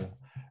all. Not at all.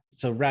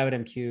 So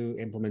RabbitMQ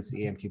implements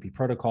the AMQP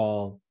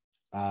protocol.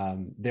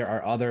 There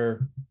are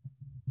other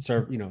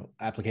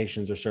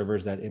applications or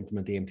servers that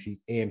implement the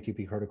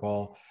AMQP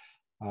protocol.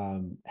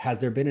 Has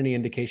there been any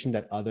indication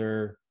that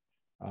other,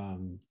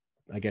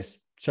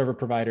 server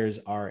providers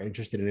are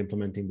interested in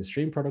implementing the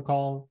Stream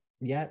protocol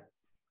yet?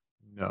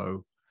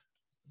 No.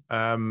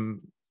 I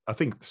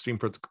think the Stream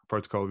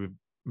protocol would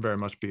very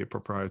much be a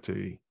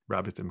proprietary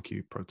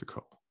RabbitMQ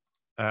protocol.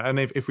 And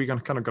if we're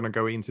going to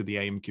go into the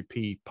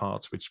AMQP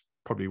parts, which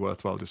probably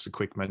worthwhile, just a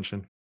quick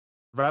mention.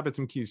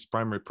 RabbitMQ's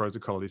primary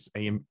protocol is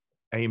AMQP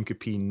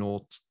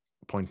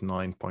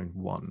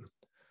 0.9.1,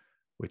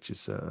 which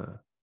is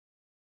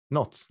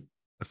not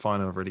a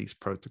final release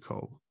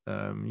protocol.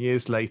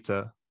 Years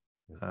later,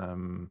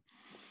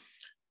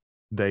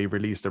 they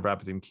released the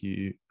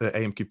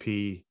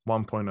AMQP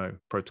 1.0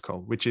 protocol,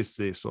 which is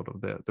the sort of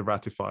the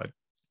ratified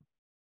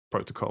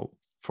protocol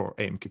for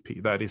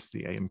AMQP. That is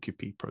the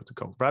AMQP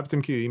protocol.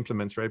 RabbitMQ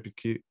implements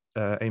AMQP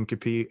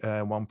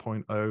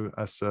 1.0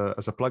 as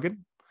a plugin.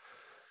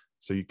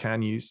 So you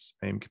can use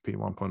AMQP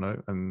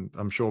 1.0, and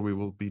I'm sure we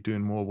will be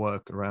doing more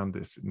work around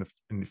this in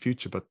the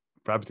future. But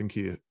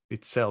RabbitMQ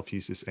itself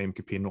uses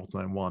AMQP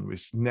 0.9.1,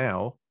 which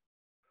now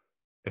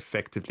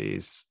effectively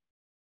is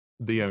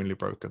the only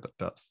broker that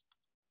does.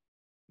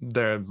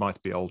 There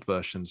might be old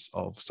versions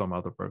of some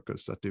other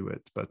brokers that do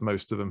it, but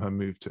most of them have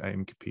moved to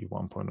AMQP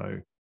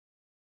 1.0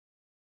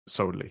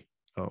 solely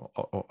or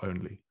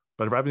only.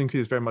 But RabbitMQ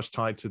is very much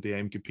tied to the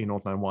AMQP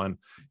 0.9.1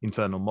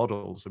 internal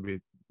model, so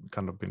we've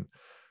kind of been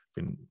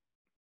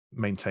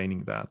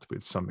maintaining that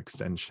with some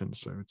extensions.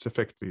 So it's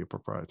effectively a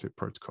proprietary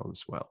protocol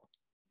as well.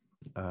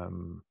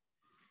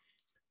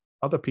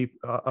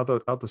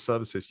 Other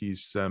services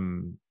use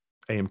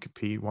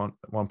AMQP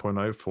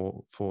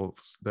 1.0 for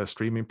their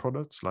streaming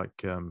products, like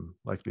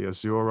the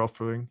Azure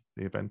offering,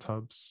 the Event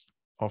Hubs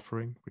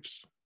offering,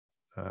 which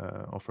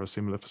offer a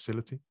similar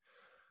facility.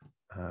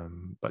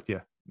 But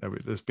yeah,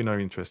 there's been no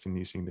interest in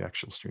using the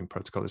actual Stream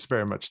protocol. It's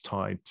very much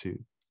tied to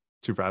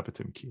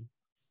RabbitMQ.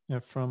 Yeah,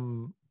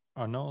 from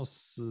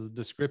Arnaud's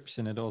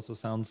description, it also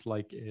sounds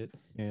like it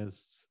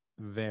is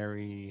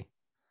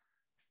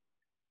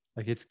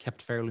it's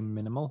kept fairly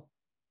minimal.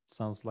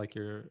 Sounds like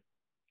you're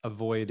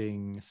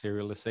avoiding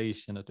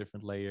serialization at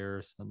different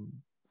layers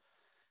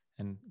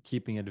and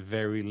keeping it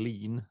very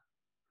lean.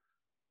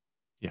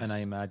 Yes. And I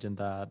imagine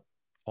that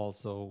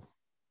also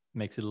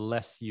makes it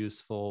less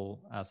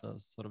useful as a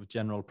sort of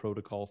general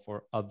protocol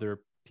for other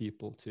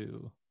people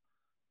to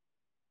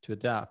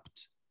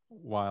adapt,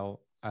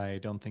 while I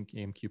don't think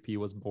AMQP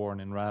was born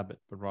in Rabbit,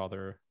 but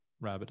rather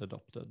Rabbit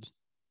adopted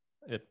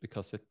it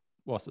because it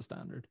was a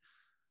standard.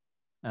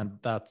 And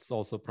that's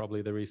also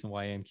probably the reason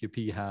why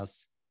AMQP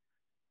has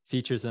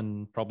features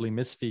and probably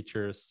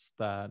misfeatures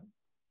that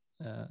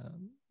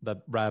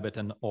Rabbit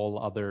and all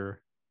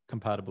other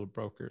compatible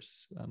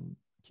brokers and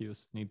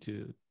queues need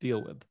to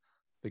deal with,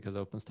 because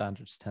open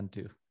standards tend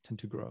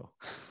to grow.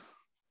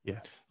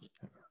 Yeah.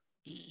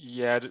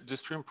 Yeah, the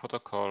stream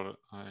protocol,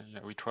 yeah,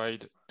 we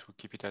tried to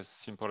keep it as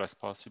simple as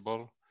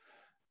possible.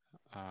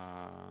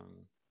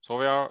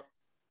 So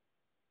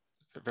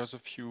there's a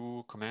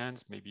few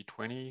commands, maybe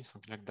 20,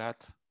 something like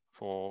that,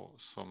 for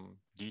some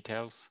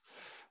details,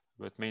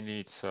 but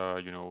mainly it's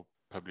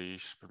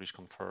publish,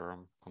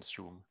 confirm,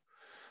 consume,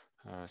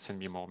 send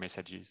me more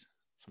messages,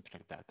 something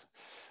like that.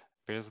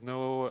 There's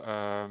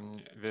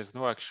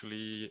no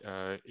actually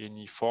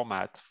any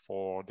format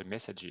for the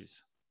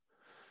messages.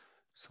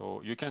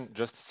 So you can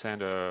just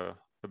send a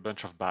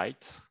bunch of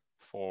bytes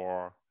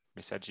for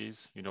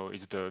messages.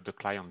 It's the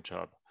client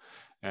job.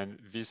 And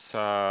this,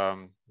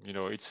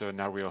 it's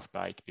an array of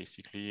bytes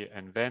basically.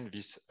 And then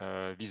these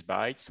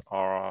bytes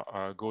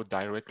go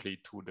directly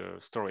to the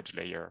storage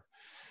layer.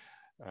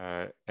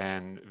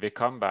 And they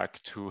come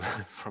back to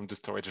from the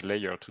storage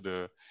layer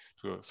to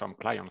some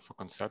client for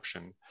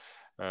consumption.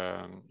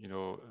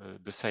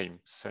 The same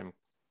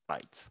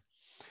bytes.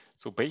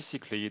 So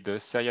basically, the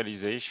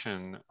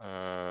serialization,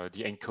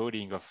 the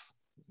encoding of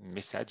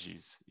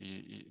messages,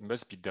 it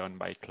must be done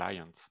by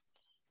clients.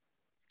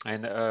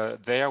 And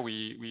there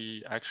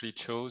we actually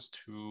chose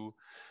to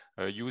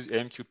use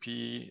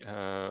AMQP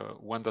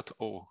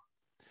 1.0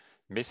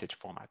 message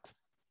format.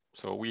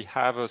 So we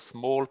have a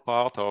small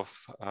part of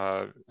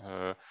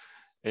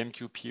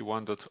AMQP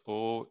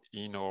 1.0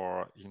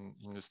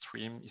 in the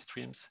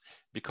streams,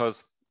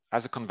 because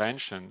as a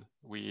convention,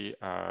 we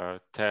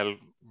tell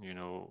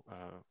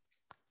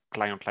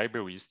client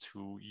libraries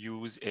to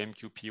use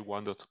AMQP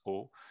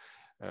 1.0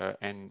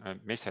 and a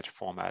message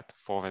format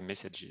for the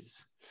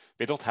messages.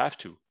 They don't have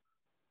to,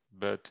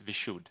 but they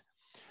should.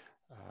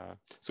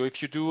 So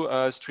if you do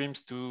stream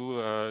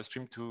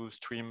to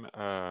stream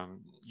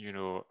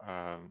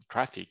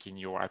traffic in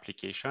your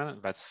application,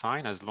 that's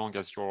fine, as long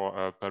as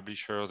your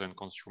publishers and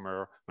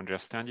consumer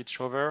understand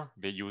each other.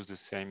 They use the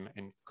same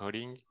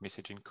encoding,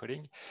 message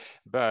encoding.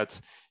 But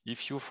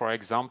if you, for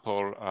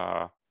example,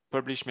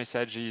 publish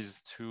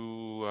messages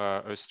to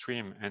a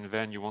stream, and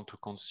then you want to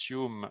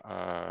consume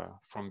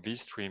from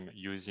this stream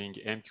using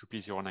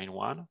AMQP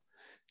 091,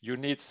 you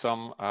need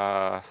some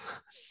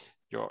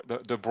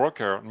the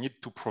broker need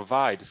to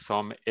provide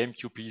some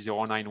AMQP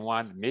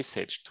 091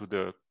 message to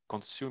the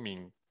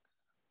consuming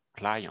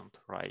client,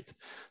 right?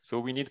 So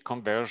we need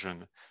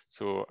conversion.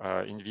 So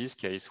in this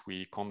case,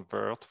 we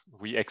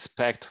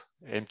expect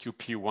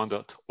AMQP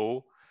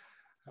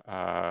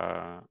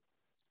 1.0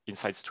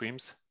 inside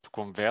streams to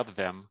convert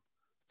them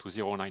to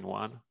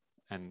 091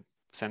 and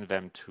send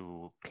them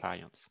to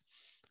clients,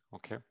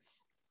 okay?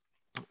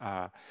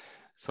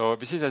 So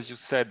this is, as you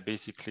said,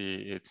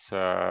 basically it's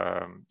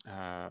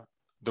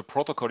the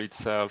protocol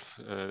itself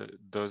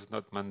does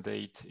not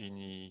mandate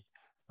any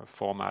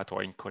format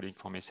or encoding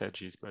for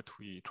messages, but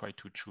we try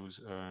to choose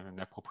an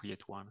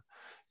appropriate one.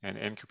 And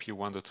AMQP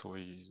 1.0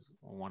 is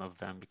one of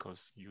them,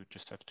 because you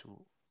just have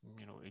to,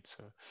 it's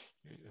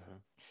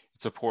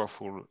a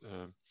powerful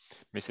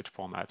message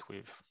format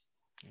with,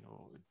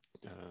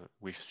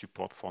 with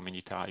support for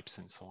many types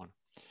and so on.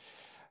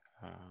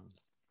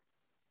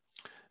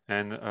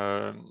 And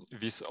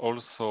this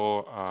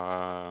also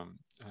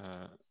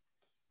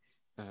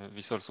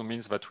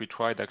means that we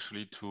tried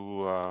actually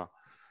to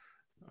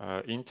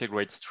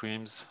integrate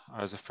streams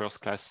as a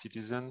first-class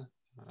citizen,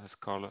 as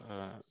Carl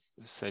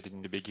said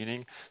in the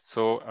beginning.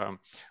 So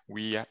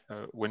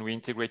when we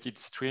integrated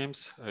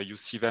streams, you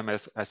see them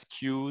as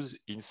queues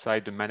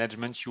inside the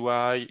management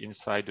UI,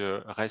 inside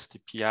the REST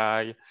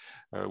API.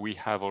 We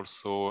have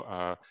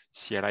also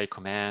CLI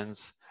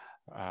commands.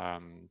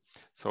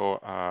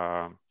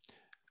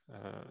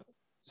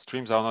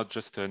 Streams are not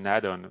just an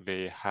add-on.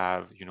 They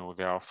have,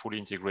 they are fully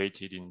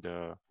integrated in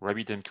the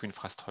RabbitMQ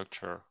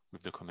infrastructure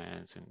with the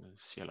commands and the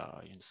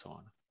CLI and so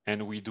on.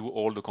 And we do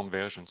all the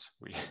conversions.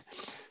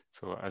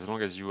 So as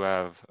long as you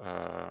have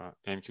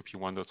AMQP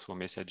 1.0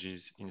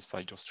 messages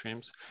inside your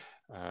streams,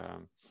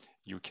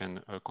 you can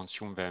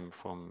consume them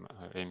from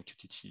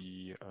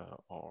MQTT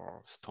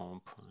or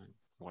Stomp,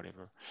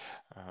 whatever.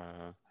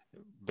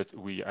 But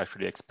we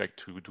actually expect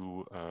to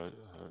do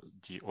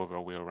the other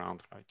way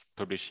around, like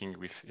publishing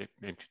with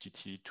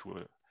MQTT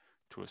to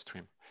a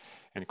stream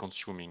and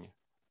consuming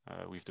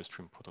with the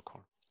stream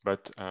protocol.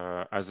 But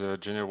as a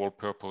general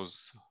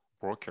purpose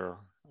broker,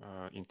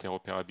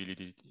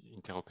 interoperability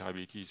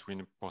is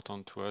really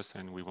important to us,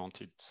 and we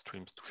wanted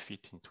streams to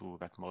fit into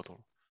that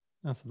model.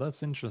 Yeah, so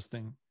that's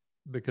interesting,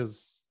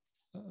 because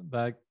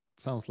that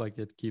sounds like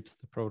it keeps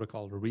the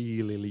protocol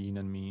really lean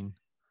and mean,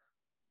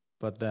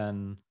 but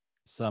then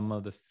some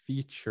of the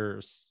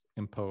features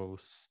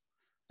impose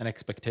an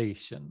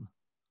expectation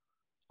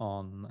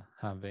on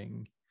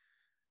having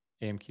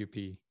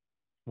AMQP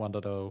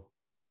 1.0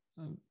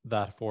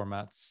 that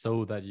format,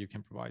 so that you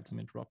can provide some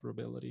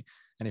interoperability.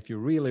 And if you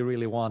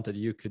really wanted,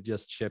 you could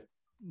just ship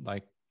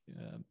like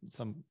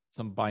some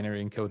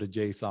binary encoded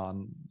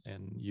JSON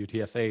in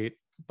UTF-8,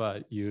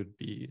 but you'd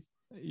be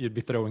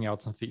throwing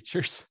out some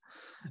features,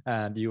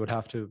 and you would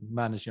have to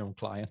manage your own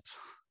clients.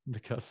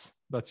 because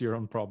that's your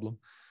own problem.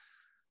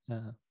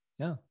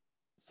 Yeah,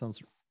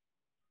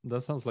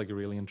 that sounds like a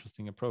really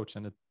interesting approach,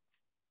 and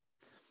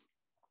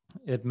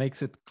it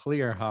makes it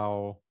clear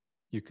how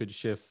you could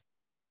shift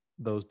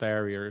those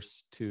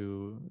barriers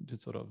to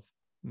sort of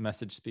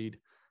message speed,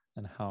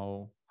 and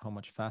how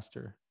much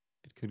faster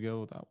it could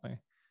go that way.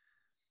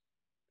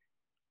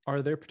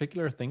 Are there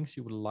particular things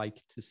you would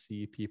like to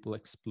see people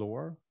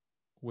explore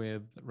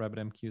with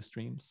RabbitMQ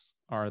streams?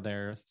 Are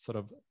there sort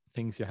of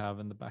things you have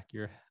in the back of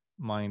your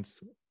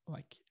minds,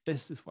 like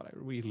this is what I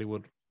really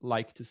would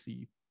like to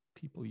see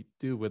people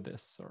do with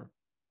this, or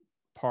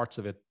parts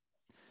of it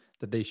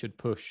that they should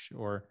push,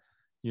 or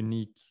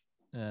unique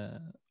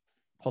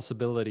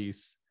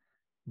possibilities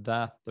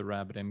that the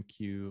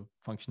RabbitMQ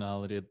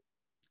functionality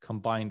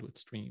combined with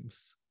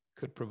streams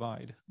could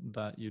provide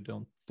that you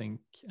don't think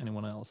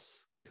anyone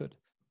else could?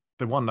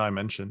 The one I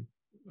mentioned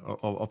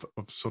of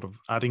sort of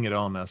adding it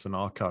on as an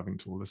archiving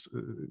tool,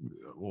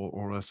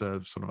 or as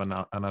a sort of an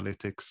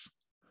analytics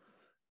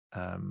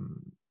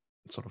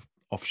sort of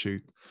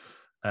offshoot.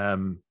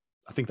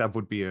 I think that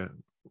would be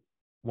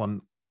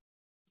one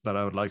that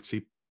I would like to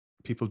see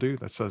people do.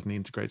 That certainly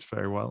integrates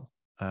very well.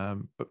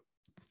 But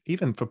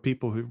even for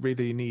people who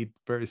really need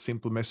very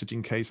simple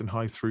messaging case and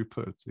high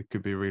throughput, it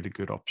could be a really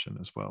good option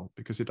as well,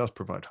 because it does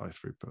provide high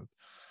throughput.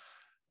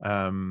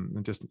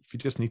 And if you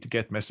just need to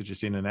get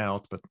messages in and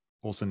out, but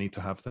also need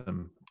to have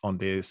them on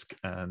disk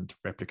and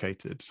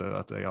replicated so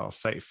that they are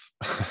safe,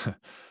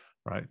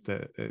 right?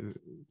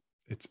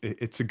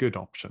 It's a good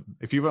option.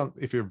 If you're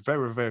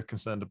very, very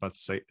concerned about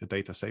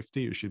data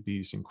safety, you should be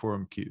using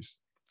quorum queues,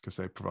 because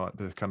they provide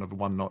the kind of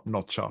one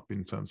notch up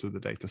in terms of the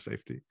data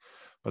safety.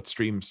 But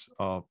streams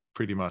are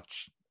pretty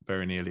much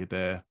very nearly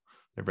there.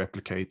 They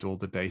replicate all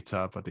the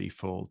data by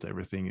default.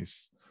 Everything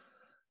is,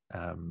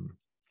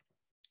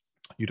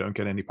 you don't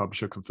get any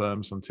publisher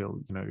confirms until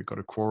you've got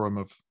a quorum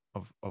of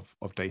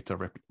data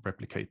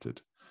replicated.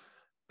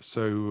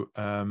 So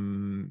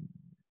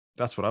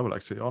that's what I would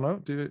like to say. Arno,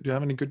 do you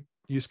have any good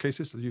use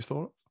cases that you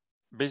thought of?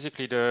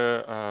 Basically,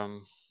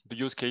 the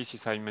use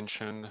cases I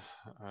mentioned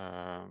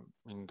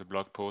in the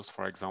blog post,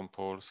 for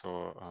example.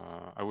 So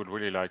I would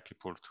really like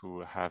people to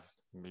have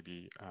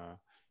maybe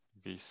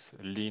this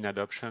lean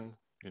adoption.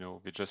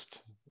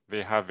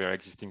 They have their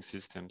existing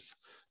systems.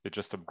 They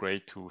just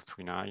upgrade to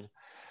 3.9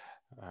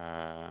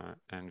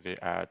 and they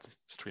add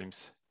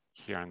streams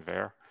here and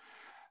there,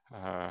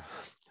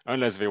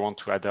 unless they want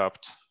to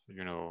adapt,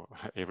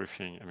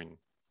 everything.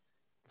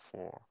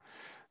 For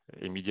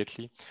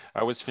immediately.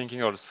 I was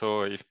thinking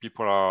also, if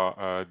people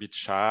are a bit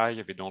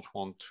shy, they don't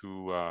want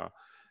to,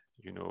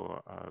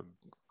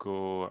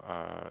 go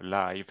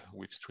live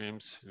with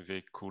streams,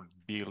 they could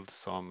build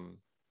some,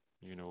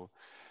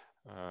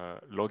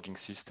 logging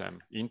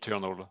system,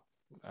 internal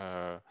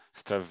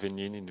stuff they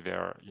need in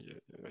their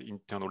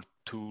internal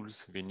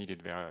tools they need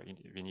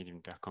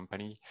in their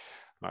company.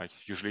 Like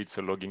usually it's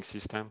a logging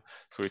system,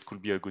 so it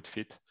could be a good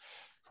fit.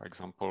 For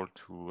example,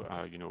 to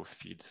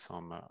feed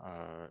some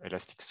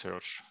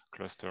Elasticsearch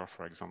cluster,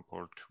 for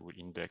example, to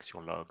index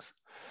your logs,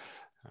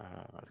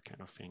 that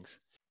kind of things.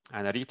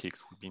 Analytics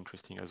would be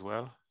interesting as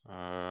well.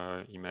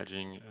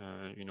 Imagine,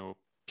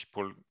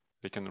 people,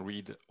 they can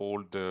read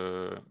all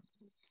the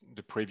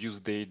previous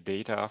day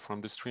data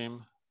from the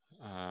stream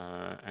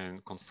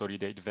and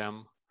consolidate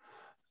them,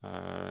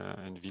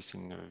 and this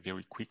in a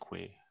very quick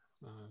way,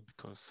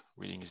 because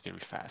reading is very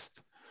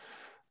fast.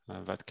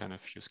 That kind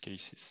of use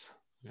cases.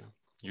 Yeah.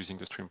 Using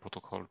the stream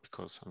protocol,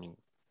 because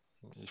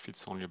if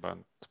it's only about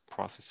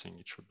processing,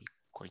 it should be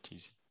quite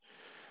easy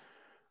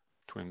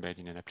to embed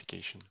in an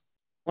application.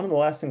 One of the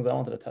last things I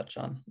wanted to touch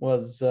on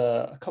was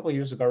a couple of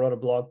years ago, I wrote a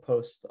blog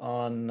post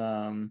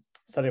on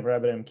setting up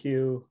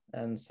RabbitMQ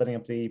and setting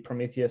up the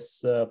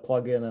Prometheus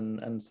plugin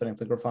and setting up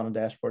the Grafana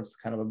dashboards to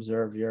kind of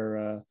observe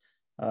your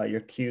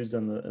queues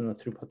and the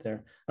throughput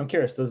there. I'm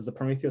curious, does the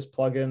Prometheus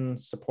plugin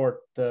support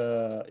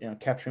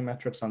capturing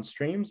metrics on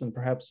streams? And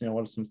perhaps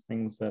what are some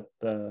things that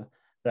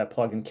that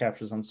plugin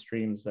captures on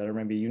streams that are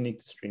maybe unique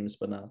to streams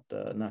but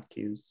not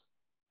queues?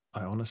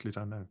 I honestly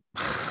don't know.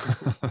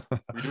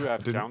 We do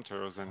have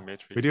counters and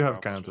metrics. We do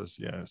have counters,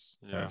 yes.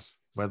 Yeah. Yes.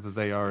 Whether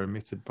they are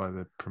emitted by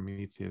the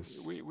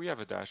Prometheus. We have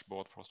a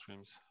dashboard for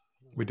streams.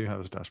 We do have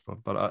a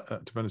dashboard,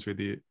 but to be honest with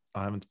you,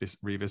 I haven't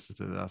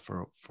revisited that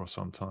for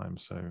some time.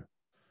 So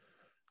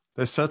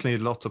there's certainly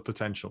lots of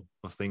potential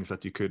of things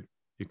that you could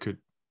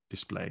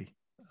display,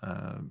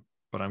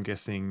 but I'm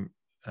guessing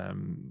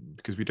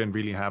because we don't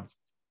really have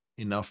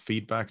enough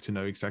feedback to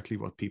know exactly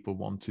what people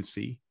want to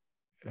see,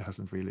 it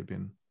hasn't really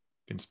been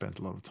spent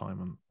a lot of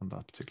time on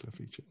that particular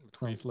feature.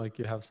 Sounds like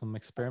you have some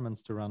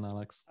experiments to run,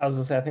 Alex. I was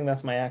gonna say, I think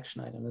that's my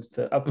action item, is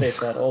to update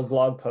that old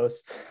blog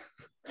post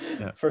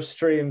for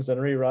streams and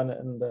rerun it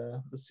and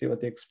see what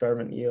the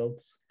experiment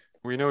yields.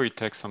 We know it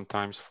takes some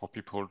time for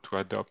people to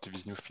adopt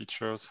these new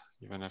features,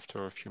 even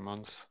after a few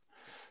months.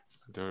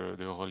 The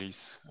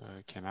release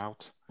came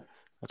out.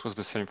 That was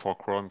the same for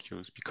quorum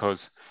queues,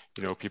 because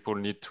people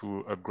need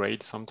to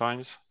upgrade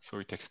sometimes, so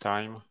it takes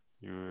time.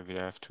 They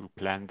have to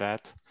plan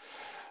that.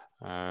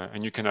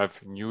 And you can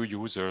have new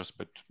users,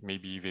 but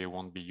maybe they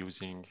won't be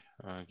using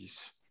this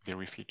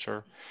very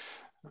feature.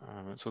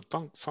 So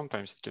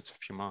sometimes it gets a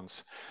few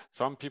months.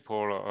 Some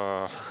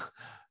people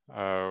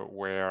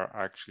were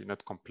actually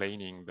not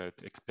complaining, but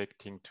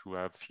expecting to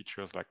have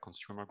features like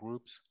consumer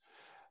groups.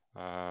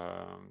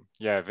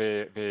 Yeah,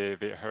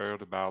 they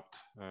heard about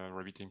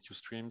RabbitMQ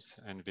streams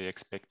and they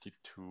expected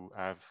to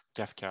have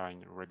Kafka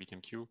in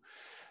RabbitMQ.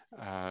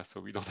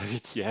 So we don't have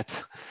it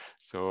yet.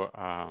 So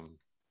I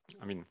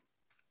mean,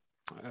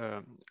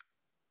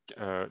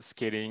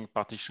 scaling,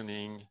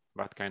 partitioning,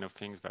 that kind of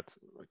things that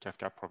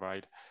Kafka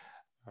provide.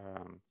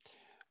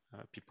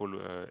 People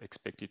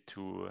expected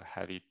to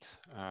have it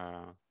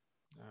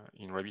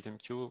in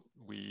RabbitMQ.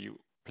 We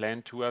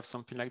plan to have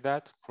something like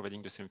that,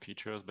 providing the same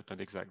features, but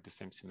not exactly the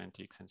same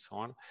semantics and so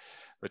on.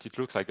 But it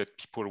looks like that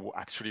people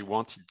actually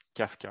wanted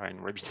Kafka in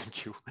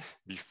RabbitMQ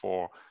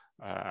before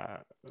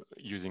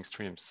using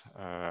streams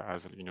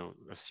as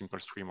a simple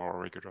stream or a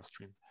regular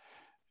stream.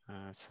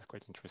 It's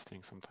quite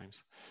interesting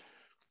sometimes.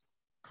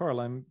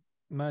 Carl, I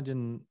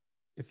imagine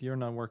if you're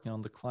not working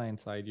on the client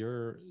side,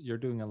 you're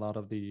doing a lot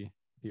of the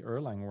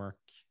Erlang work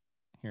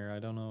here. I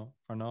don't know,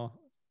 Arnaud,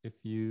 if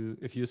you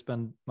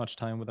spend much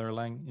time with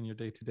Erlang in your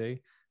day-to-day,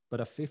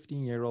 but a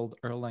 15-year-old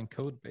Erlang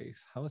code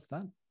base, how is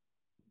that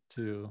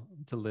to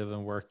live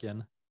and work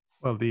in?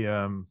 Well,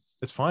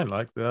 it's fine.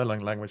 Like the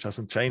Erlang language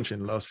hasn't changed in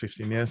the last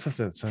 15 years, has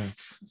it? So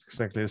it's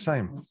exactly the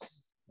same.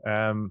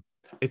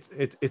 It's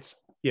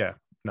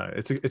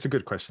a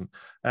good question.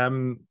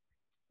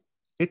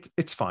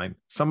 It's fine.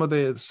 Some of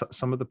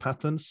the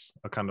patterns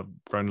are kind of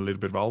grown a little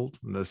bit old,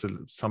 and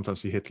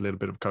sometimes you hit a little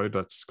bit of code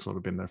that's sort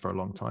of been there for a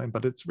long time,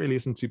 but it really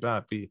isn't too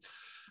bad.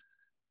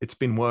 It's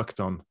been worked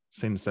on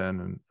since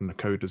then, and the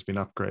code has been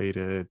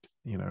upgraded.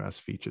 As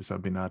features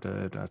have been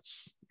added,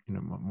 as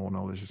more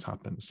knowledge has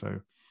happened. So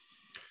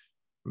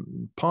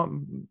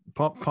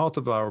part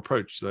of our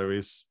approach, though,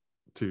 is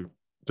to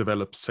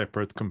develop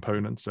separate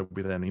components that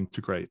we then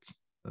integrate.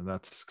 And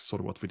that's sort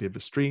of what we did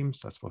with streams.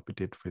 That's what we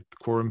did with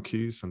quorum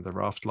queues and the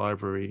Raft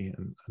library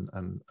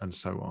and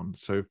so on.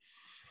 So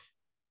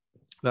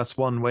that's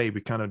one way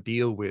we kind of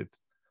deal with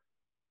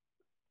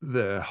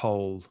the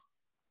whole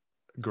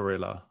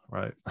gorilla,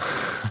 right?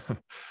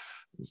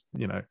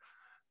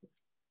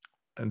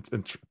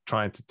 And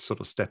trying to sort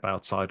of step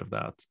outside of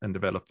that and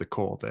develop the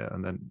core there,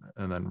 and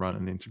then run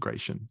an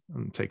integration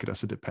and take it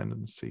as a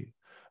dependency.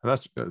 And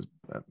that's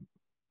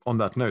on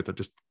that note, I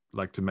just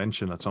like to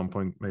mention at some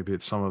point maybe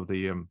it's some of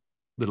the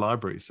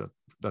libraries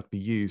that we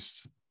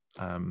use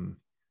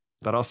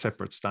that are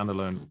separate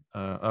standalone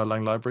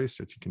Erlang libraries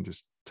that you can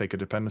just take a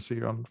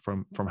dependency on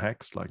from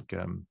Hex, like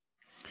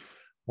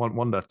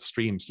one that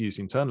streams use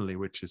internally,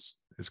 which is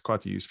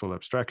quite a useful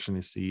abstraction,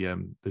 is the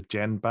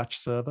Gen batch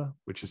server,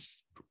 which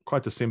is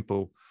quite a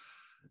simple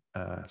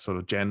sort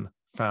of Gen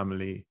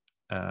family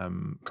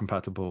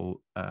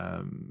compatible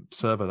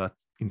server that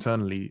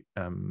internally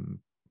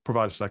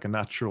provides like a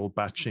natural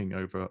batching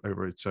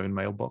over its own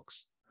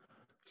mailbox.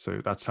 So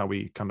that's how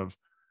the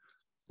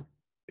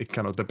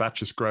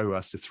batches grow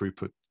as the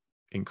throughput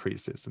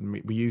increases, and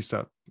we use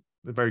that.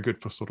 They're very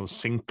good for sort of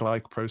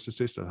sync-like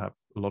processes that have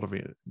a lot of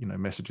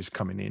messages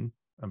coming in,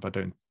 but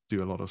don't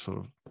do a lot of sort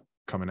of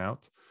coming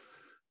out.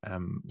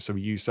 So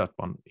we use that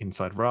one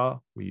inside Ra.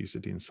 We use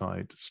it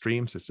inside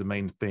streams. It's the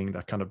main thing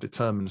that kind of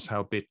determines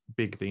how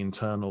big the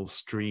internal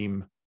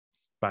stream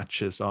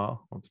batches are,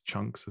 or the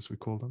chunks as we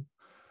call them.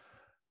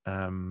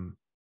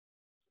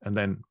 And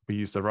then we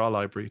use the Ra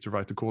library to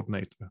write the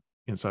coordinator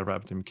inside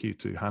RabbitMQ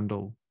to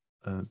handle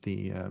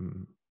the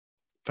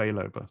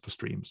failover for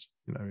streams.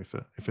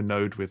 If a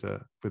node with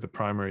a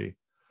primary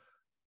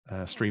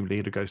stream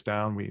leader goes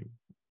down, we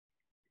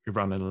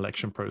run an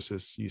election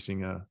process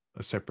using a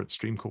separate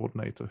stream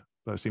coordinator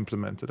that's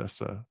implemented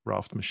as a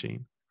Raft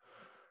machine.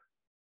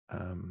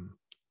 And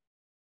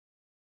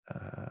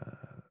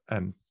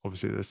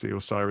obviously there's the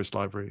Osiris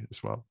library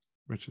as well,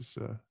 which is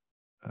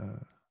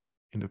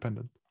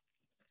independent.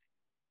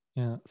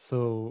 Yeah,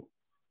 so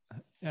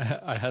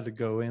I had to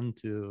go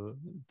into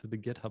the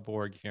GitHub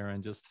org here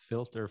and just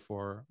filter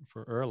for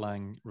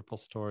Erlang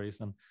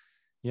repositories, and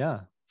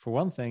yeah, for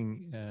one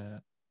thing,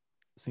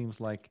 seems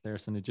like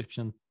there's an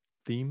Egyptian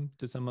theme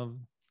to some of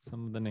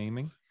the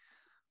naming.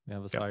 We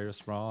have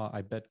Osiris Ra.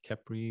 I bet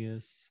Kepri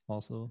is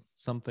also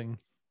something.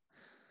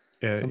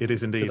 Yeah, it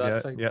is indeed.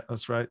 Yeah,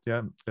 that's right.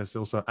 Yeah, there's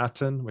also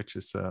Aten, which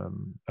is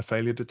a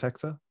failure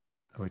detector,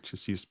 which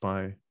is used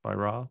by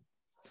Ra.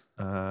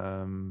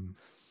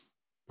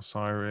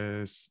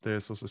 Osiris.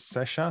 There's also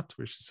Seshat,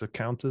 which is a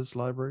counters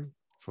library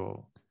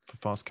for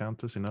fast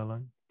counters in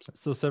Erlang.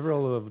 So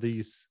several of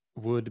these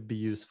would be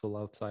useful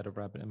outside of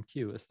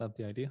RabbitMQ. Is that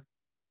the idea?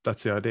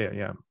 That's the idea,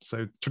 yeah.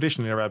 So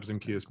traditionally,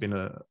 RabbitMQ has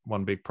been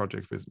one big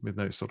project with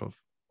no sort of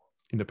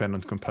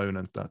independent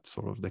component that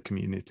sort of the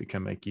community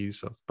can make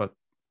use of. But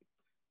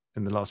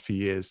in the last few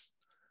years,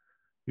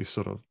 we've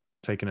sort of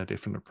taken a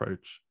different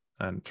approach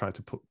and tried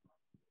to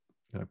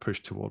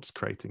push towards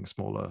creating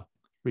smaller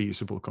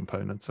reusable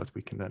components that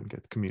we can then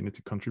get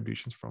community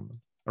contributions from.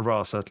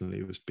 Ra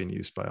certainly was being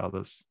used by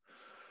others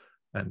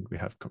and we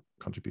have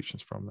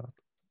contributions from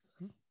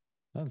that.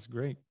 That's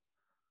great.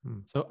 Hmm.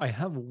 So I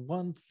have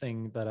one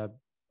thing that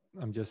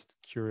I'm just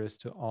curious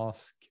to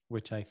ask,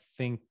 which I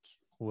think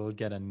will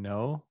get a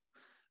no,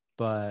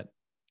 but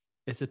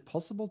is it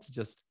possible to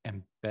just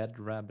embed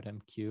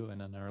RabbitMQ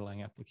in an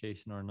Erlang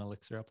application or an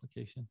Elixir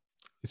application?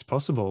 It's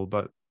possible,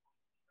 but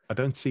I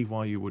don't see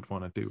why you would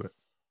want to do it.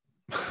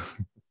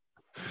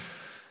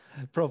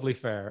 Probably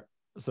fair.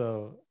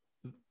 So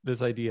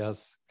this idea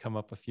has come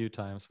up a few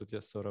times with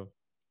just sort of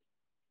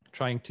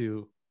trying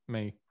to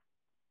make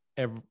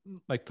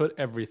put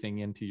everything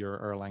into your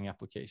Erlang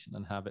application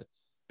and have it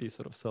be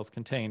sort of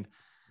self-contained.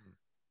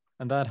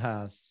 And that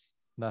has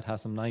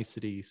some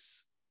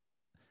niceties,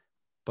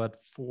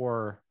 but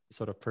for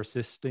sort of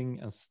persisting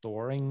and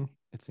storing,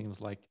 it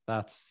seems like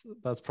that's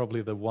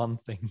probably the one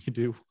thing you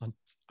do want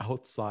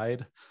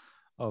outside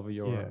of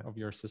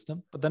your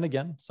system. But then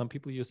again, some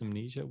people use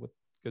Amnesia with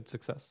good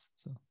success.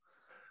 So,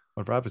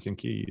 well,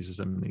 RabbitMQ uses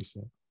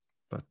Amnesia,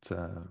 but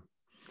to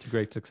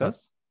great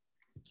success.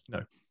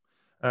 No.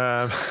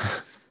 That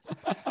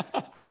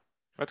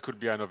could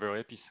be another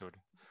episode.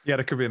 Yeah,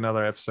 that could be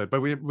another episode.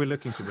 But we're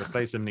looking to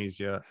replace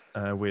Amnesia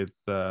with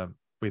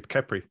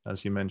Kepri,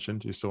 as you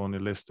mentioned. You saw on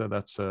your list.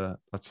 That's our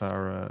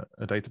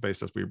a database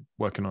that we're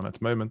working on at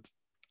the moment,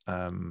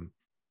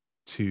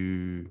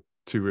 to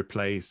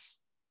replace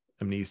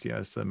Amnesia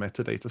as a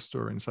metadata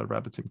store inside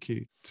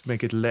RabbitMQ to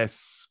make it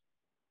less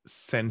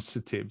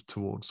sensitive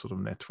towards sort of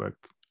network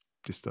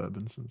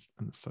disturbance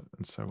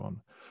and so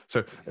on.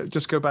 So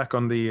just go back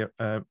on the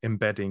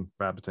embedding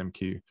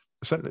RabbitMQ.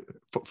 So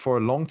for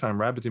a long time,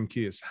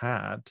 RabbitMQ has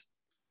had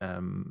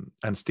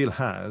and still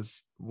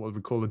has what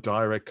we call a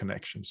direct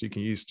connection. So you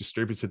can use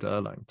distributed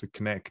Erlang to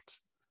connect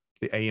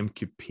the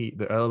AMQP,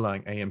 the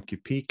Erlang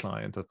AMQP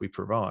client that we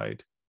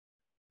provide,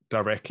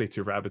 directly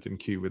to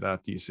RabbitMQ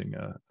without using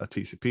a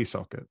TCP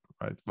socket,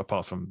 right?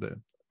 Apart from the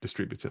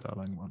distributed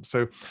Erlang one.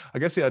 So I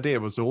guess the idea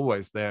was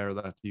always there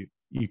that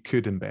you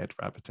could embed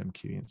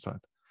RabbitMQ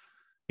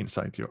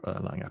inside your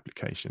Erlang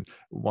application.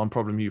 One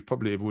problem you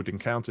probably would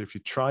encounter if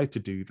you try to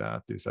do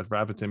that is that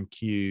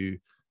RabbitMQ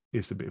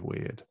is a bit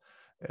weird.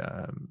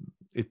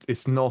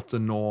 It's not a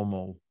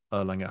normal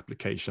Erlang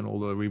application,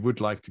 although we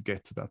would like to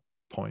get to that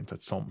point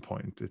at some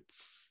point.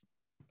 It's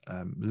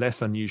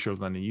less unusual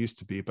than it used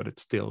to be, but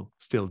it's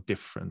still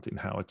different in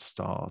how it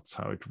starts,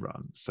 how it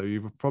runs. So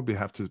you would probably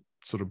have to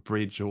sort of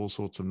bridge all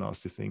sorts of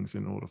nasty things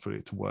in order for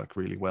it to work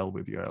really well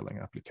with your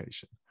Erlang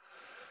application.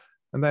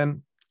 And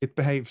then it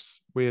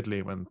behaves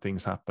weirdly when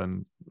things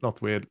happen.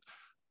 Not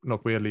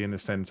weirdly in the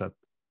sense that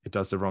it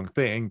does the wrong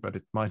thing, but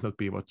it might not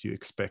be what you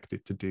expect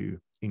it to do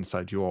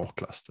inside your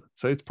cluster.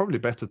 So it's probably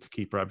better to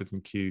keep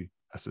RabbitMQ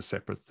as a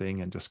separate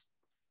thing and just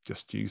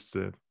use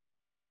the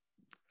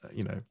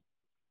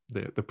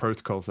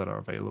protocols that are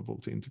available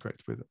to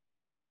integrate with it.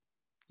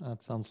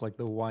 That sounds like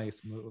the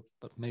wise move,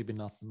 but maybe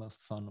not the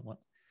most fun one.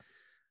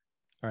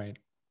 All right,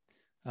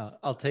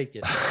 I'll take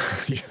it.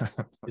 Yeah.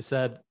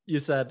 You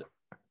said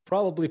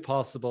probably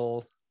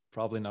possible,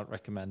 probably not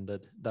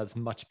recommended. That's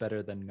much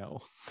better than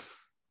no.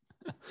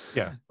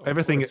 Yeah,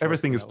 everything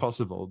is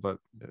possible, but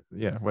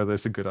yeah, whether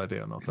it's a good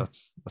idea or not,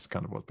 that's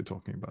kind of what we're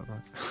talking about,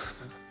 right?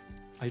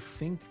 I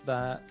think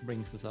that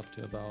brings us up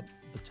to about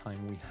the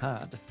time we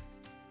had.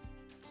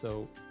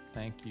 So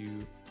thank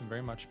you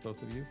very much,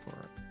 both of you, for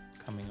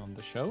coming on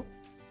the show.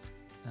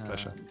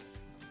 Pleasure.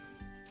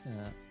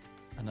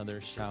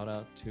 Another shout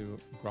out to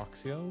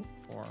Groxio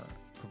for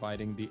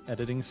providing the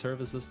editing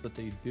services that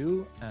they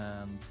do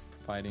and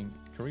providing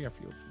career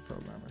fuel for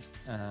programmers.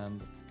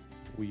 And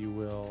we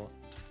will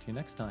talk to you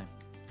next time.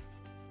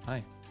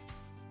 Hi.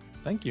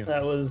 Thank you.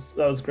 That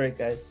was great,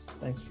 guys.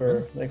 Thanks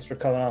for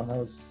coming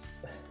on.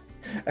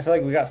 I feel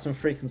like we got some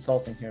free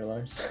consulting here,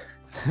 Lars.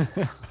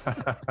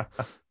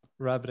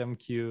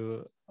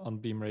 RabbitMQ on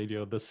Beam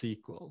Radio, the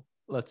sequel.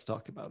 Let's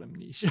talk about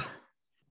Amnesia.